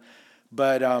there.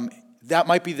 But that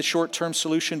might be the short-term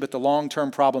solution, but the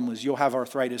long-term problem is you'll have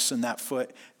arthritis in that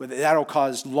foot. That'll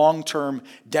cause long-term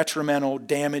detrimental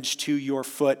damage to your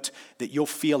foot that you'll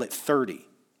feel at 30.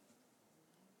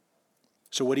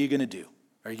 So what are you going to do?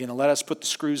 Are you going to let us put the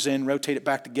screws in, rotate it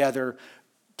back together,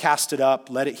 cast it up,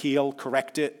 let it heal,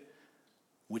 correct it?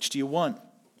 Which do you want?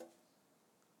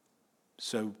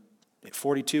 So at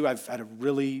 42, I've had a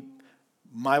really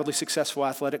mildly successful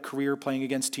athletic career playing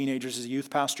against teenagers as a youth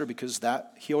pastor because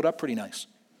that healed up pretty nice.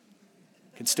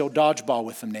 Can still dodgeball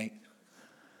with them, Nate.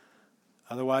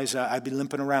 Otherwise, I'd be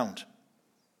limping around.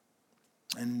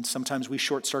 And sometimes we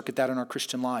short-circuit that in our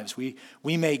Christian lives. We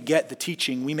may get the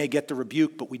teaching, we may get the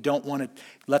rebuke, but we don't want to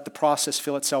let the process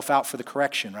fill itself out for the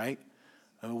correction, right?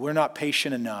 We're not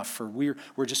patient enough, or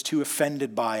we're just too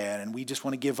offended by it, and we just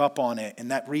want to give up on it,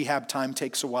 and that rehab time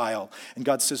takes a while. And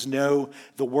God says, no,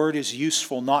 the Word is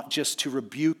useful not just to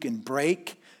rebuke and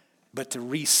break, but to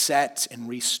reset and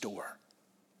restore.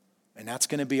 And that's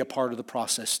going to be a part of the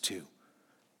process too.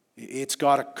 It's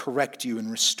got to correct you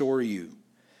and restore you.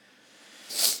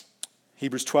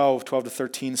 Hebrews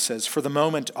 12:12-13 says, for the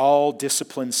moment all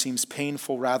discipline seems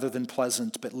painful rather than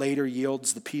pleasant, but later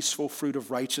yields the peaceful fruit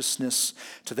of righteousness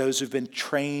to those who've been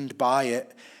trained by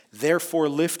it. Therefore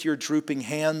lift your drooping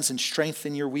hands and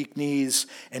strengthen your weak knees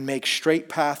and make straight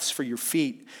paths for your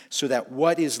feet, so that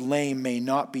what is lame may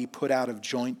not be put out of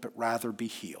joint, but rather be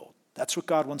healed. That's what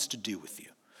God wants to do with you.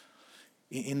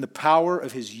 In the power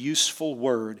of his useful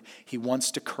word, he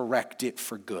wants to correct it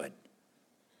for good.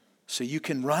 So you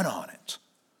can run on it.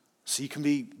 So you can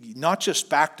be not just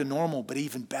back to normal, but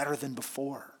even better than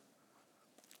before.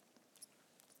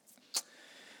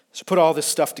 So put all this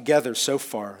stuff together so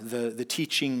far, the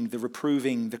teaching, the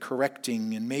reproving, the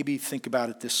correcting, and maybe think about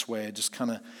it this way. I just kind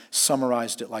of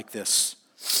summarized it like this.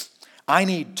 I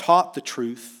need taught the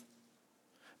truth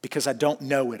because I don't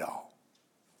know it all.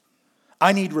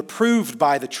 I need reproved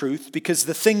by the truth because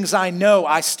the things I know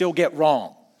I still get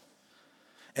wrong.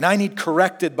 And I need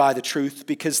corrected by the truth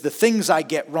because the things I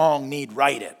get wrong need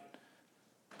righted.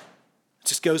 It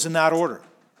just goes in that order.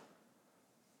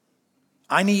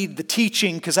 I need the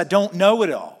teaching because I don't know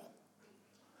it all.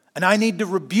 And I need to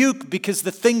rebuke because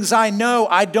the things I know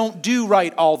I don't do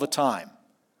right all the time.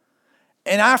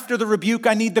 And after the rebuke,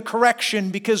 I need the correction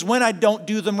because when I don't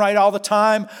do them right all the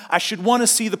time, I should want to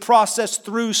see the process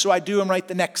through so I do them right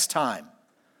the next time.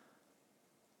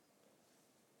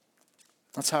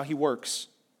 That's how he works.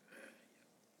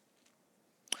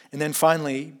 And then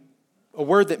finally, a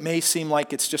word that may seem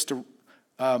like it's just a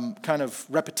kind of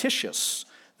repetitious.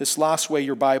 This last way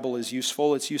your Bible is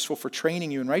useful. It's useful for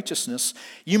training you in righteousness.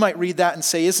 You might read that and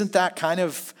say, isn't that kind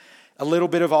of a little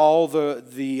bit of all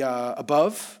the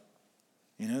above?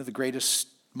 You know, the greatest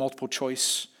multiple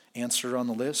choice answer on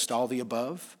the list, all the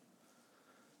above.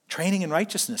 Training in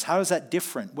righteousness, how is that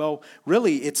different? Well,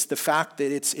 really, it's the fact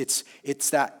that it's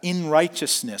that in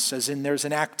righteousness, as in there's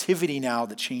an activity now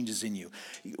that changes in you.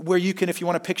 Where you can, if you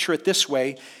want to picture it this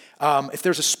way, if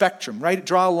there's a spectrum, right?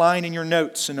 Draw a line in your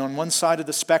notes, and on one side of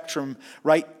the spectrum,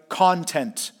 write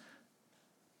content.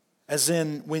 As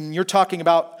in, when you're talking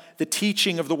about the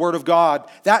teaching of the Word of God,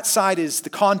 that side is the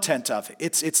content of it.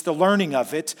 It's the learning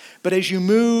of it. But as you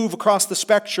move across the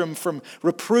spectrum from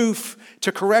reproof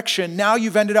to correction, now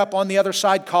you've ended up on the other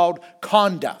side called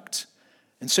conduct.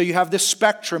 And so you have this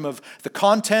spectrum of the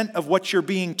content of what you're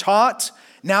being taught,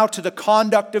 now to the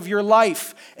conduct of your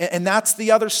life. And that's the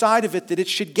other side of it that it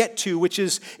should get to, which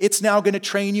is it's now going to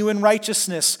train you in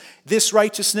righteousness. This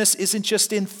righteousness isn't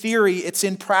just in theory, it's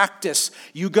in practice.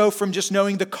 You go from just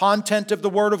knowing the content of the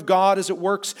Word of God as it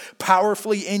works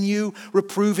powerfully in you,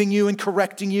 reproving you and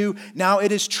correcting you. Now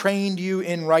it has trained you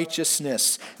in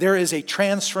righteousness. There is a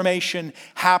transformation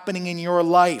happening in your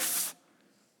life.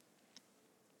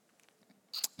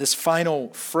 This final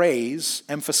phrase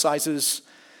emphasizes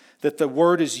that the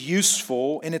word is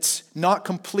useful and it's not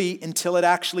complete until it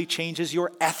actually changes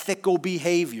your ethical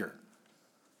behavior.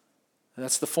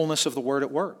 That's the fullness of the word at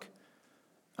work.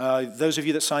 Those of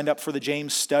you that signed up for the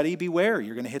James study, beware.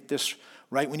 You're going to hit this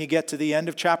right when you get to the end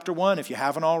of chapter 1, if you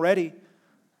haven't already.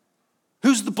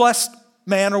 Who's the blessed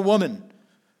man or woman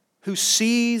who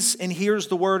sees and hears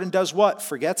the word and does what?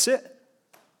 Forgets it?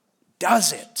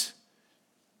 Does it.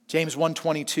 James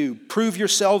 1:22, prove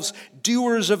yourselves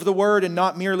doers of the word and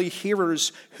not merely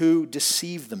hearers who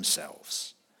deceive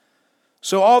themselves.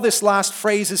 So all this last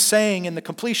phrase is saying in the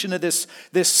completion of this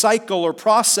cycle or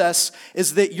process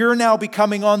is that you're now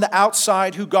becoming on the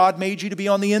outside who God made you to be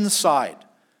on the inside.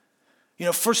 You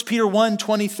know, 1 Peter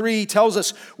 1:23 tells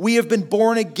us we have been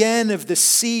born again of the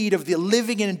seed of the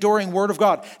living and enduring Word of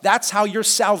God. That's how your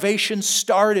salvation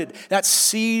started. That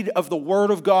seed of the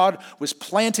Word of God was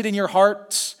planted in your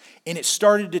hearts. And it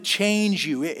started to change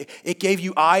you. It gave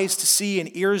you eyes to see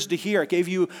and ears to hear. It gave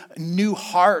you a new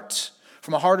heart.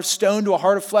 From a heart of stone to a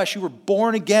heart of flesh. You were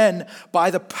born again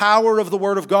by the power of the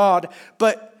Word of God.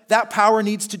 But that power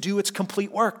needs to do its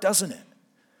complete work, doesn't it?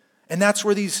 And that's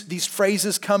where these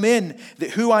phrases come in.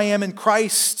 That who I am in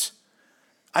Christ,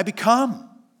 I become.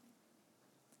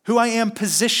 Who I am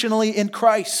positionally in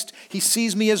Christ. He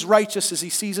sees me as righteous as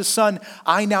he sees his Son.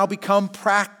 I now become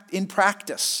in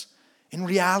practice. In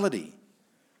reality.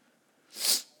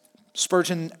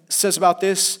 Spurgeon says about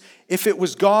this, if it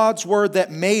was God's word that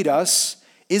made us,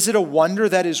 is it a wonder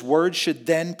that his word should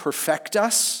then perfect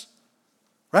us?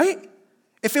 Right?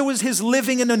 If it was his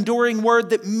living and enduring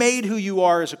word that made who you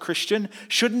are as a Christian,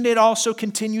 shouldn't it also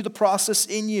continue the process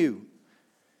in you?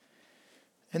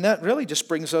 And that really just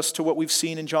brings us to what we've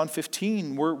seen in John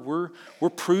 15. We're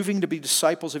proving to be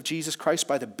disciples of Jesus Christ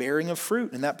by the bearing of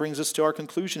fruit. And that brings us to our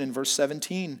conclusion in verse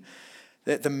 17.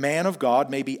 That the man of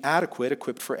God may be adequate,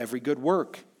 equipped for every good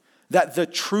work. That the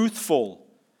truthful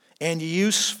and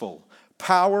useful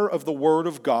power of the Word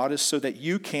of God is so that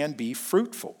you can be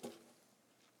fruitful.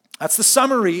 That's the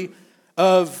summary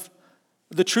of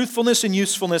the truthfulness and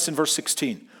usefulness in verse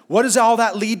 16. What does all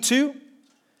that lead to?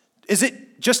 Is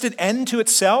it just an end to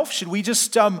itself? Should we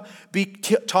just be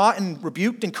taught and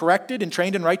rebuked and corrected and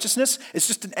trained in righteousness? It's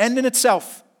just an end in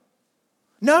itself.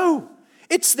 No.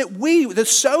 It's that we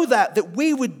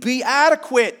would be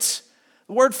adequate.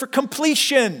 The word for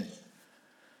completion.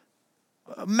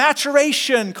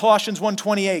 Maturation, Colossians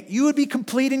 1:28. You would be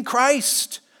complete in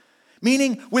Christ.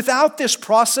 Meaning, without this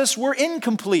process, we're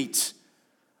incomplete.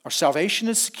 Our salvation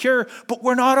is secure, but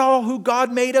we're not all who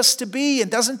God made us to be. And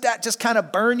doesn't that just kind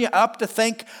of burn you up to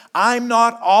think, I'm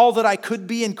not all that I could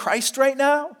be in Christ right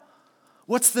now?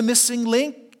 What's the missing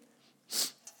link?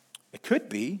 It could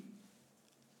be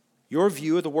your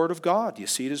view of the Word of God? Do you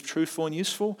see it as truthful and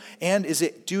useful? And is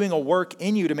it doing a work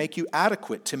in you to make you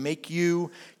adequate, to make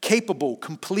you capable,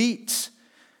 complete?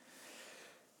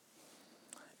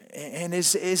 And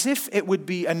as if it would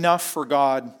be enough for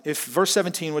God if verse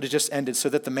 17 would have just ended so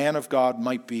that the man of God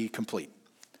might be complete.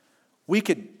 We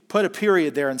could put a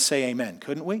period there and say amen,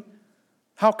 couldn't we?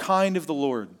 How kind of the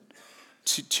Lord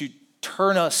to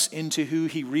turn us into who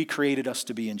he recreated us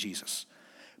to be in Jesus.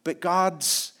 But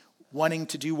God's wanting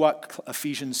to do what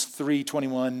Ephesians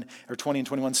 3:21 or 20 and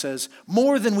 21 says,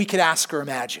 more than we could ask or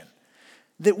imagine.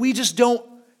 That we just don't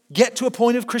get to a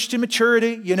point of Christian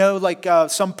maturity, like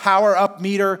some power up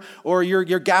meter or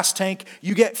your gas tank.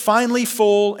 You get finally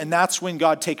full, and that's when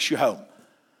God takes you home.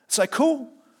 It's like, cool.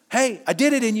 Hey, I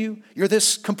did it in you. You're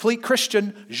this complete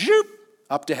Christian. Zoop,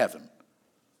 up to heaven.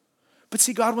 But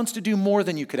see, God wants to do more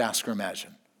than you could ask or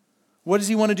imagine. What does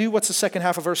he want to do? What's the second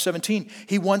half of verse 17?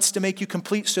 He wants to make you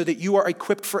complete so that you are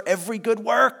equipped for every good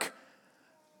work.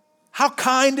 How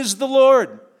kind is the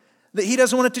Lord that he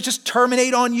doesn't want it to just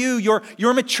terminate on you.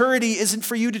 Your maturity isn't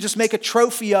for you to just make a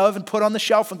trophy of and put on the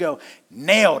shelf and go,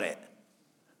 nailed it.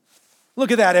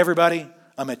 Look at that, everybody.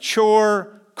 A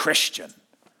mature Christian.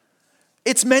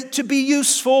 It's meant to be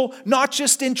useful, not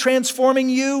just in transforming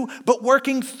you, but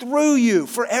working through you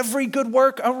for every good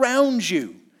work around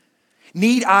you.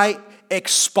 Need I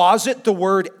exposit the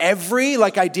word every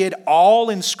like I did all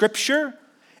in Scripture?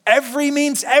 Every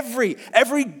means every.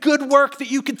 Every good work that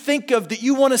you could think of that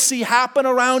you want to see happen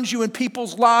around you in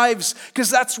people's lives, because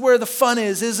that's where the fun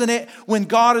is, isn't it? When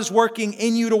God is working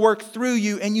in you to work through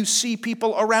you and you see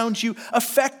people around you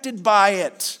affected by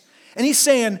it. And he's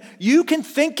saying, you can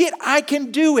think it, I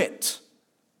can do it.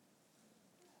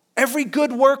 Every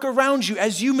good work around you,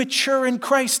 as you mature in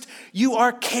Christ, you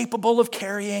are capable of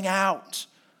carrying out.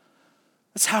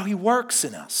 That's how he works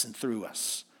in us and through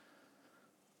us.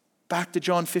 Back to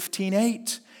John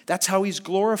 15:8. That's how he's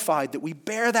glorified, that we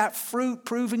bear that fruit,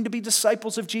 proving to be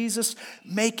disciples of Jesus,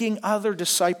 making other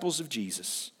disciples of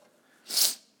Jesus.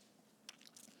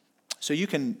 So you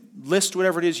can list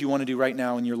whatever it is you want to do right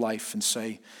now in your life and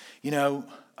say,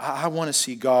 I want to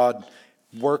see God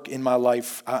work in my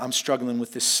life. I'm struggling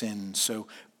with this sin. So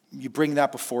you bring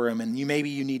that before him, and you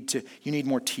need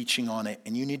more teaching on it,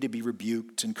 and you need to be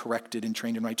rebuked and corrected and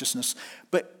trained in righteousness.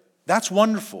 But that's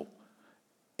wonderful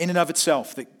in and of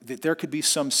itself, that there could be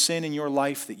some sin in your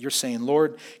life that you're saying,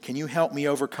 Lord, can you help me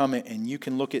overcome it? And you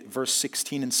can look at verse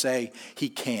 16 and say, he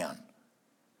can.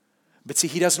 But see,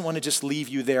 he doesn't want to just leave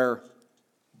you there,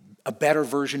 a better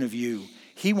version of you.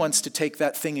 He wants to take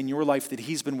that thing in your life that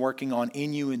he's been working on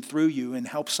in you and through you and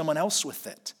help someone else with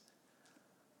it.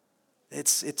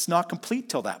 It's not complete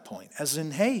till that point. As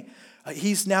in, hey,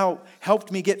 he's now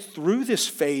helped me get through this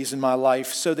phase in my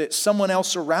life so that someone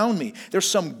else around me, there's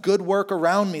some good work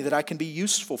around me that I can be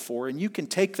useful for. And you can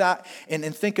take that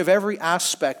and think of every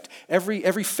aspect,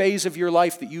 every phase of your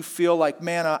life that you feel like,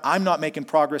 man, I'm not making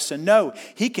progress. And no,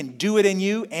 he can do it in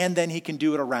you, and then he can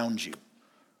do it around you.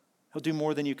 He'll do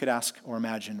more than you could ask or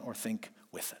imagine or think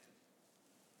with it.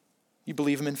 You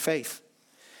believe him in faith.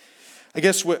 I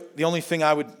guess the only thing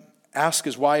I would ask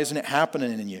is, why isn't it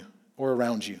happening in you or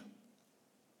around you?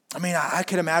 I mean, I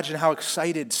could imagine how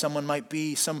excited someone might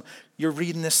be. You're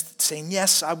reading this saying,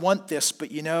 yes, I want this, but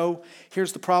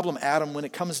here's the problem, Adam. When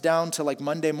it comes down to like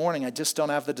Monday morning, I just don't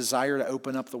have the desire to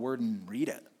open up the Word and read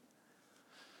it.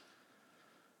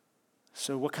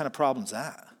 So what kind of problem is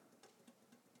that?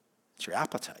 It's your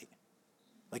appetite.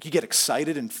 Like you get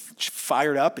excited and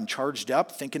fired up and charged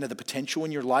up, thinking of the potential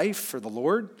in your life for the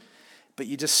Lord, but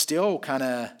you just still kind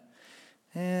of,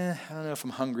 I don't know if I'm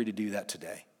hungry to do that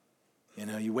today.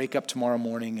 You wake up tomorrow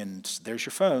morning and there's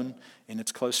your phone, and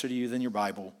it's closer to you than your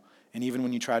Bible. And even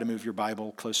when you try to move your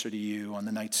Bible closer to you on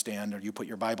the nightstand, or you put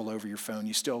your Bible over your phone,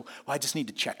 you still, I just need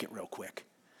to check it real quick.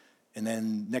 And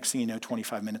then next thing you know,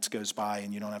 25 minutes goes by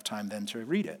and you don't have time then to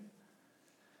read it.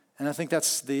 And I think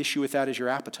that's the issue with that, is your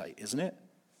appetite, isn't it?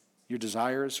 Your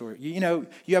desires, or, you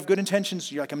have good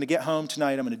intentions. You're like, I'm going to get home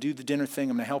tonight. I'm going to do the dinner thing.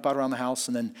 I'm going to help out around the house.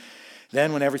 And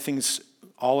then when everything's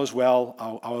all is well,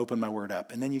 I'll open my Word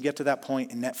up. And then you get to that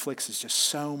point, and Netflix is just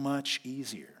so much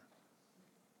easier.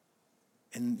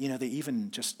 And, they even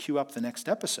just queue up the next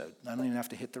episode. I don't even have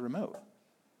to hit the remote.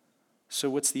 So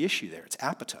what's the issue there? It's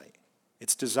appetite.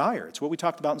 It's desire. It's what we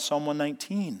talked about in Psalm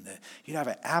 119, that you'd have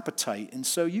an appetite. And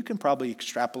so you can probably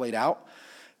extrapolate out.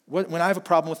 When I have a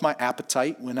problem with my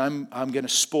appetite, when I'm going to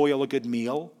spoil a good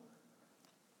meal,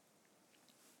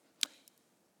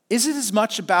 is it as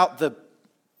much about the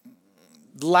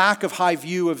lack of high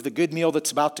view of the good meal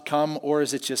that's about to come, or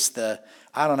is it just I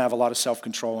don't have a lot of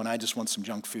self-control and I just want some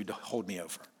junk food to hold me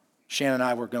over? Shannon and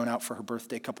I were going out for her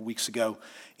birthday a couple weeks ago,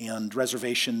 and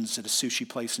reservations at a sushi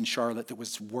place in Charlotte that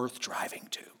was worth driving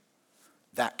to.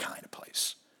 That kind of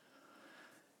place.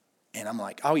 And I'm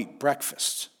like, I'll eat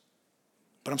breakfast,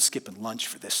 but I'm skipping lunch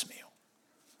for this meal.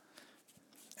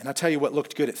 And I'll tell you what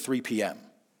looked good at 3 p.m.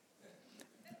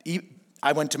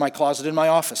 I went to my closet in my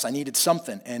office. I needed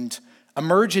something. And the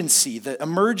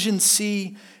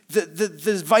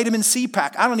vitamin C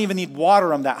pack. I don't even need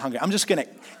water. I'm that hungry. I'm just going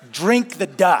to drink the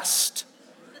dust.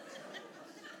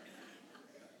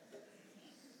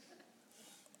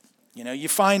 You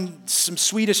find some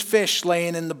Swedish fish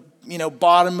laying in the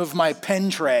bottom of my pen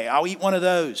tray. I'll eat one of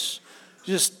those.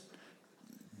 Just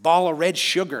ball of red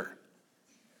sugar.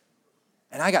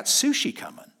 And I got sushi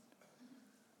coming.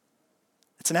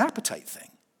 It's an appetite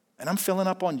thing. And I'm filling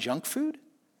up on junk food?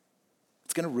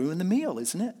 It's going to ruin the meal,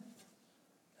 isn't it?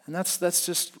 And that's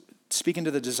just speaking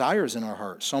to the desires in our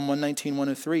heart. Psalm 119,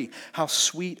 103. How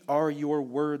sweet are your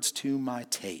words to my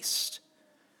taste.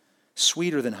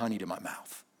 Sweeter than honey to my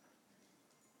mouth.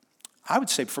 I would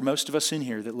say for most of us in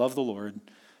here that love the Lord,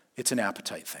 it's an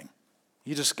appetite thing.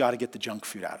 You just got to get the junk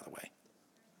food out of the way.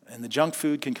 And the junk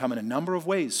food can come in a number of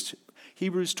ways.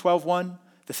 Hebrews 12:1,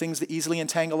 the things that easily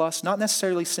entangle us, not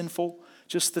necessarily sinful,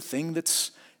 just the thing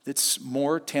that's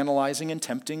more tantalizing and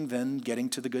tempting than getting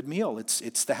to the good meal.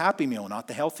 It's the happy meal, not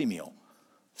the healthy meal.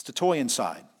 It's the toy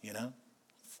inside,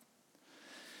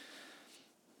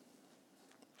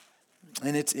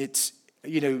 And it's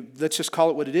let's just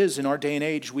call it what it is. In our day and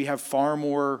age, we have far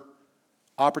more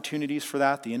opportunities for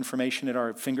that, the information at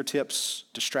our fingertips,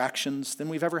 distractions, than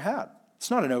we've ever had.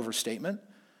 It's not an overstatement.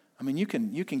 I mean, you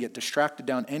can get distracted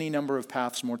down any number of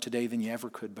paths more today than you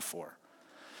ever could before.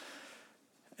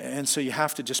 And so you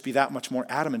have to just be that much more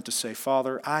adamant to say,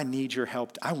 Father, I need your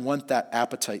help. I want that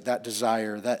appetite, that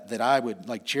desire, that I would,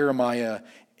 like Jeremiah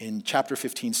in chapter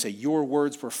 15, say, your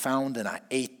words were found and I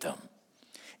ate them.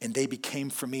 And they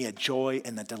became for me a joy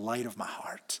and the delight of my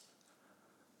heart.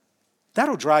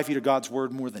 That'll drive you to God's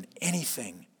word more than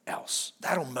anything else.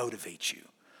 That'll motivate you.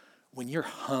 When you're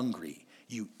hungry,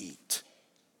 you eat.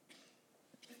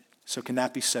 So can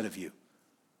that be said of you?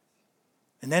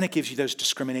 And then it gives you those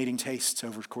discriminating tastes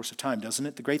over the course of time, doesn't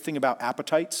it? The great thing about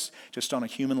appetites, just on a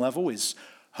human level, is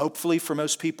hopefully for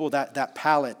most people that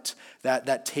palate,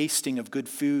 that tasting of good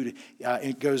food,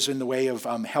 it goes in the way of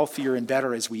healthier and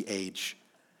better as we age.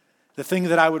 The thing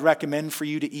that I would recommend for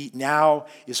you to eat now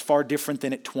is far different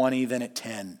than at 20, than at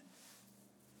 10.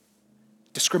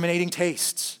 Discriminating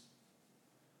tastes.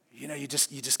 You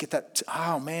just get that,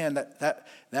 oh man,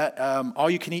 that all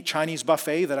you can eat Chinese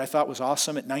buffet that I thought was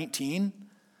awesome at 19.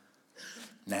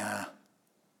 Nah.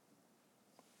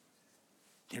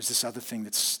 Here's this other thing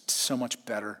that's so much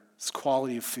better. This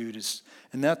quality of food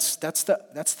and that's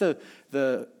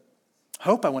the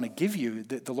hope I want to give you,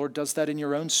 that the Lord does that in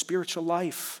your own spiritual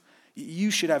life.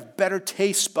 You should have better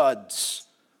taste buds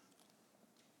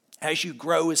as you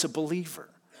grow as a believer,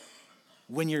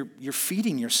 when you're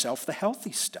feeding yourself the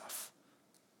healthy stuff.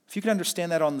 If you can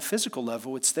understand that on the physical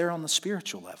level, it's there on the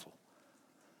spiritual level.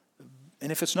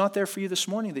 And if it's not there for you this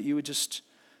morning, that you would just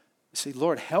say,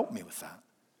 Lord, help me with that.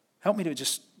 Help me to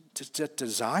just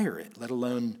desire it, let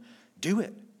alone do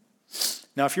it.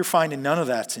 Now, if you're finding none of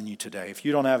that's in you today, if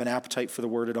you don't have an appetite for the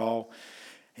word at all,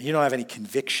 and you don't have any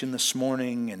conviction this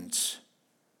morning, and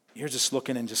you're just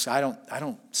looking and just, I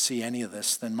don't see any of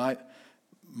this, then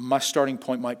my starting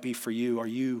point might be for you, are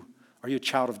you a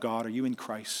child of God? Are you in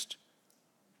Christ?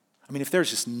 I mean, if there's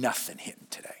just nothing hidden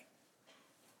today,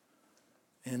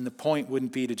 and the point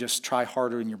wouldn't be to just try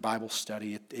harder in your Bible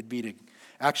study, it'd be to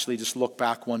actually just look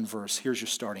back one verse. Here's your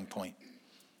starting point.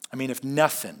 I mean, if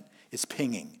nothing is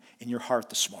pinging in your heart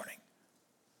this morning,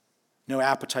 no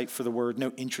appetite for the word,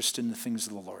 no interest in the things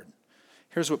of the Lord.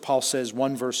 Here's what Paul says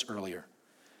one verse earlier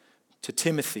to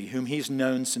Timothy, whom he's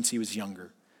known since he was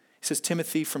younger. He says,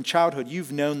 Timothy, from childhood,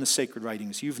 you've known the sacred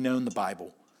writings, you've known the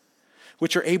Bible,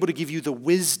 which are able to give you the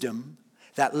wisdom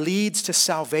that leads to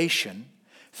salvation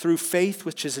through faith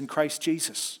which is in Christ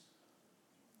Jesus.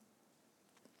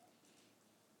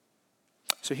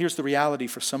 So here's the reality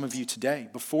for some of you today.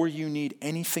 Before you need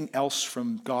anything else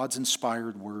from God's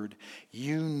inspired word,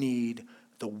 you need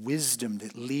the wisdom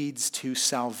that leads to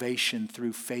salvation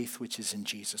through faith which is in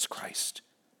Jesus Christ.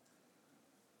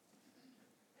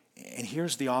 And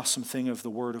here's the awesome thing of the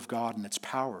word of God and its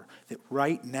power, that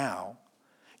right now,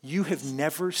 you have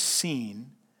never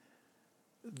seen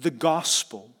the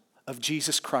gospel of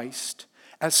Jesus Christ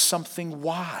as something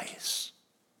wise.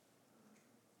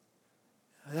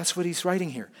 That's what he's writing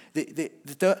here.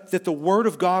 That the word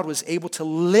of God was able to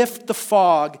lift the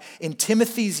fog in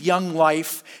Timothy's young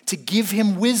life to give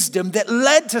him wisdom that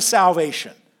led to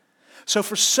salvation. So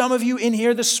for some of you in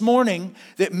here this morning,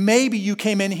 that maybe you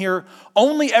came in here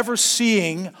only ever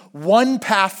seeing one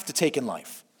path to take in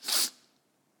life.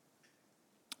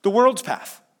 The world's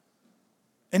path.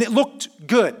 And it looked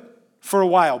good for a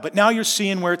while, but now you're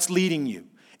seeing where it's leading you.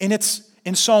 And it's,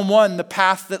 in Psalm 1, the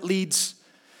path that leads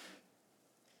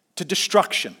to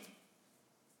destruction.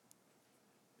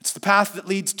 It's the path that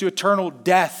leads to eternal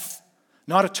death,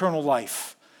 not eternal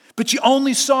life. But you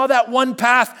only saw that one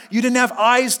path. You didn't have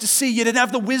eyes to see. You didn't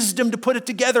have the wisdom to put it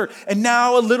together. And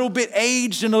now a little bit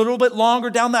aged and a little bit longer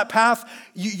down that path,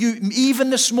 you even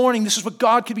this morning, this is what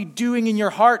God could be doing in your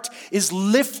heart, is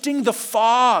lifting the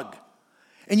fog.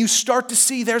 And you start to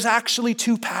see there's actually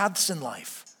two paths in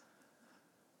life.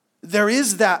 There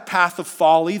is that path of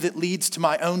folly that leads to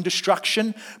my own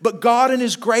destruction, but God in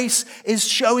His grace is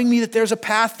showing me that there's a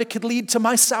path that could lead to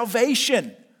my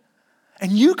salvation.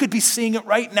 And you could be seeing it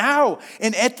right now.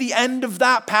 And at the end of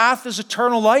that path is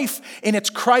eternal life, and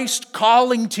it's Christ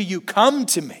calling to you, come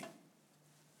to me.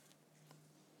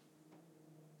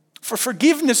 For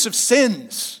forgiveness of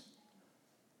sins.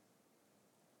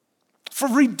 For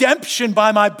redemption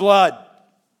by my blood.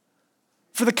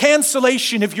 For the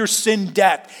cancellation of your sin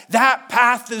debt. That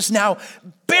path is now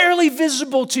barely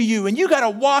visible to you, and you got to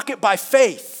walk it by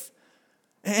faith.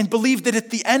 And believe that at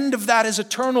the end of that is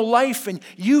eternal life, and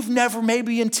you've never,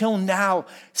 maybe until now,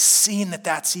 seen that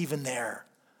that's even there.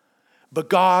 But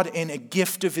God, in a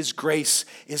gift of His grace,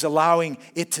 is allowing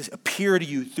it to appear to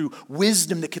you through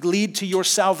wisdom that could lead to your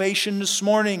salvation this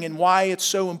morning, and why it's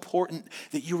so important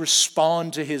that you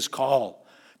respond to His call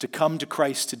to come to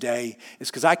Christ today is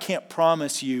because I can't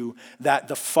promise you that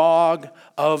the fog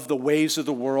of the ways of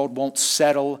the world won't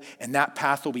settle and that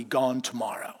path will be gone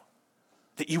tomorrow.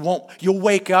 That you'll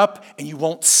wake up and you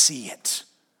won't see it.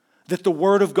 That the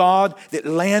word of God that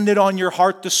landed on your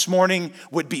heart this morning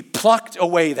would be plucked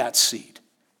away, that seed.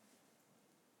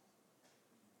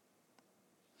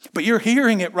 But you're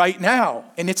hearing it right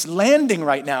now, and it's landing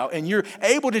right now, and you're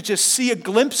able to just see a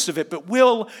glimpse of it. But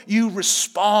will you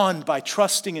respond by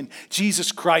trusting in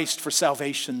Jesus Christ for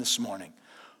salvation this morning?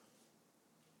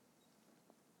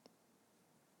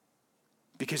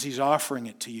 Because He's offering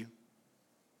it to you.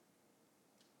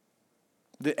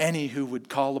 That any who would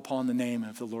call upon the name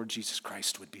of the Lord Jesus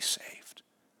Christ would be saved.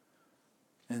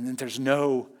 And that there's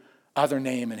no other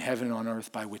name in heaven and on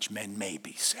earth by which men may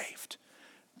be saved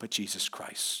but Jesus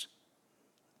Christ.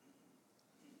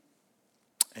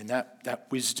 And that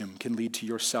wisdom can lead to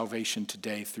your salvation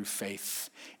today through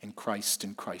faith in Christ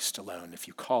and Christ alone, if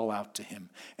you call out to Him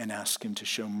and ask Him to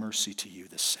show mercy to you,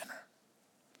 the sinner.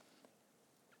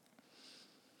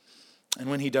 And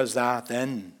when He does that,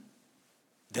 then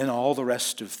all the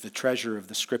rest of the treasure of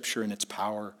the Scripture and its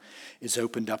power is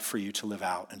opened up for you to live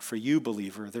out. And for you,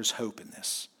 believer, there's hope in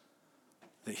this.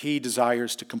 That He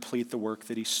desires to complete the work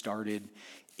that He started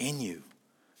in you.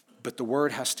 But the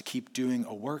Word has to keep doing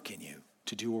a work in you,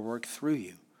 to do a work through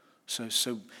you. So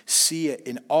see it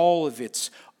in all of its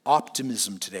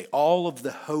optimism today, all of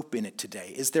the hope in it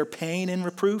today. Is there pain in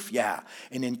reproof? Yeah,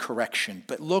 and in correction.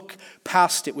 But look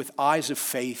past it with eyes of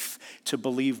faith to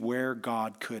believe where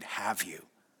God could have you.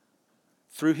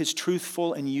 Through His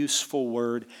truthful and useful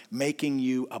word, making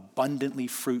you abundantly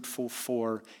fruitful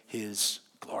for His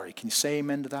glory. Can you say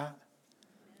amen to that?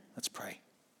 Let's pray.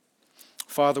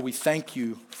 Father, we thank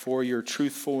You for Your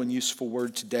truthful and useful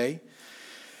word today.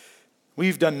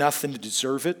 We've done nothing to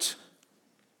deserve it.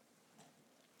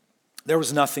 There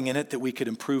was nothing in it that we could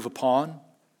improve upon.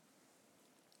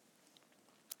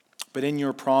 But in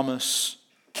Your promise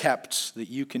kept, that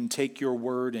You can take Your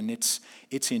word and it's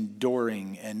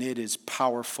enduring and it is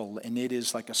powerful and it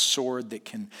is like a sword that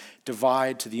can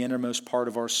divide to the innermost part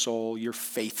of our soul. You're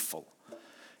faithful.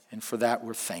 And for that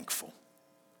we're thankful.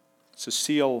 So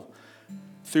seal,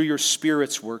 through Your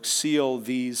Spirit's work, seal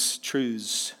these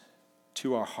truths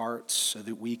to our hearts so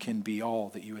that we can be all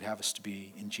that You would have us to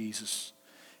be in Jesus.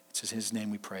 It's in His name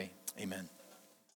we pray. Amen.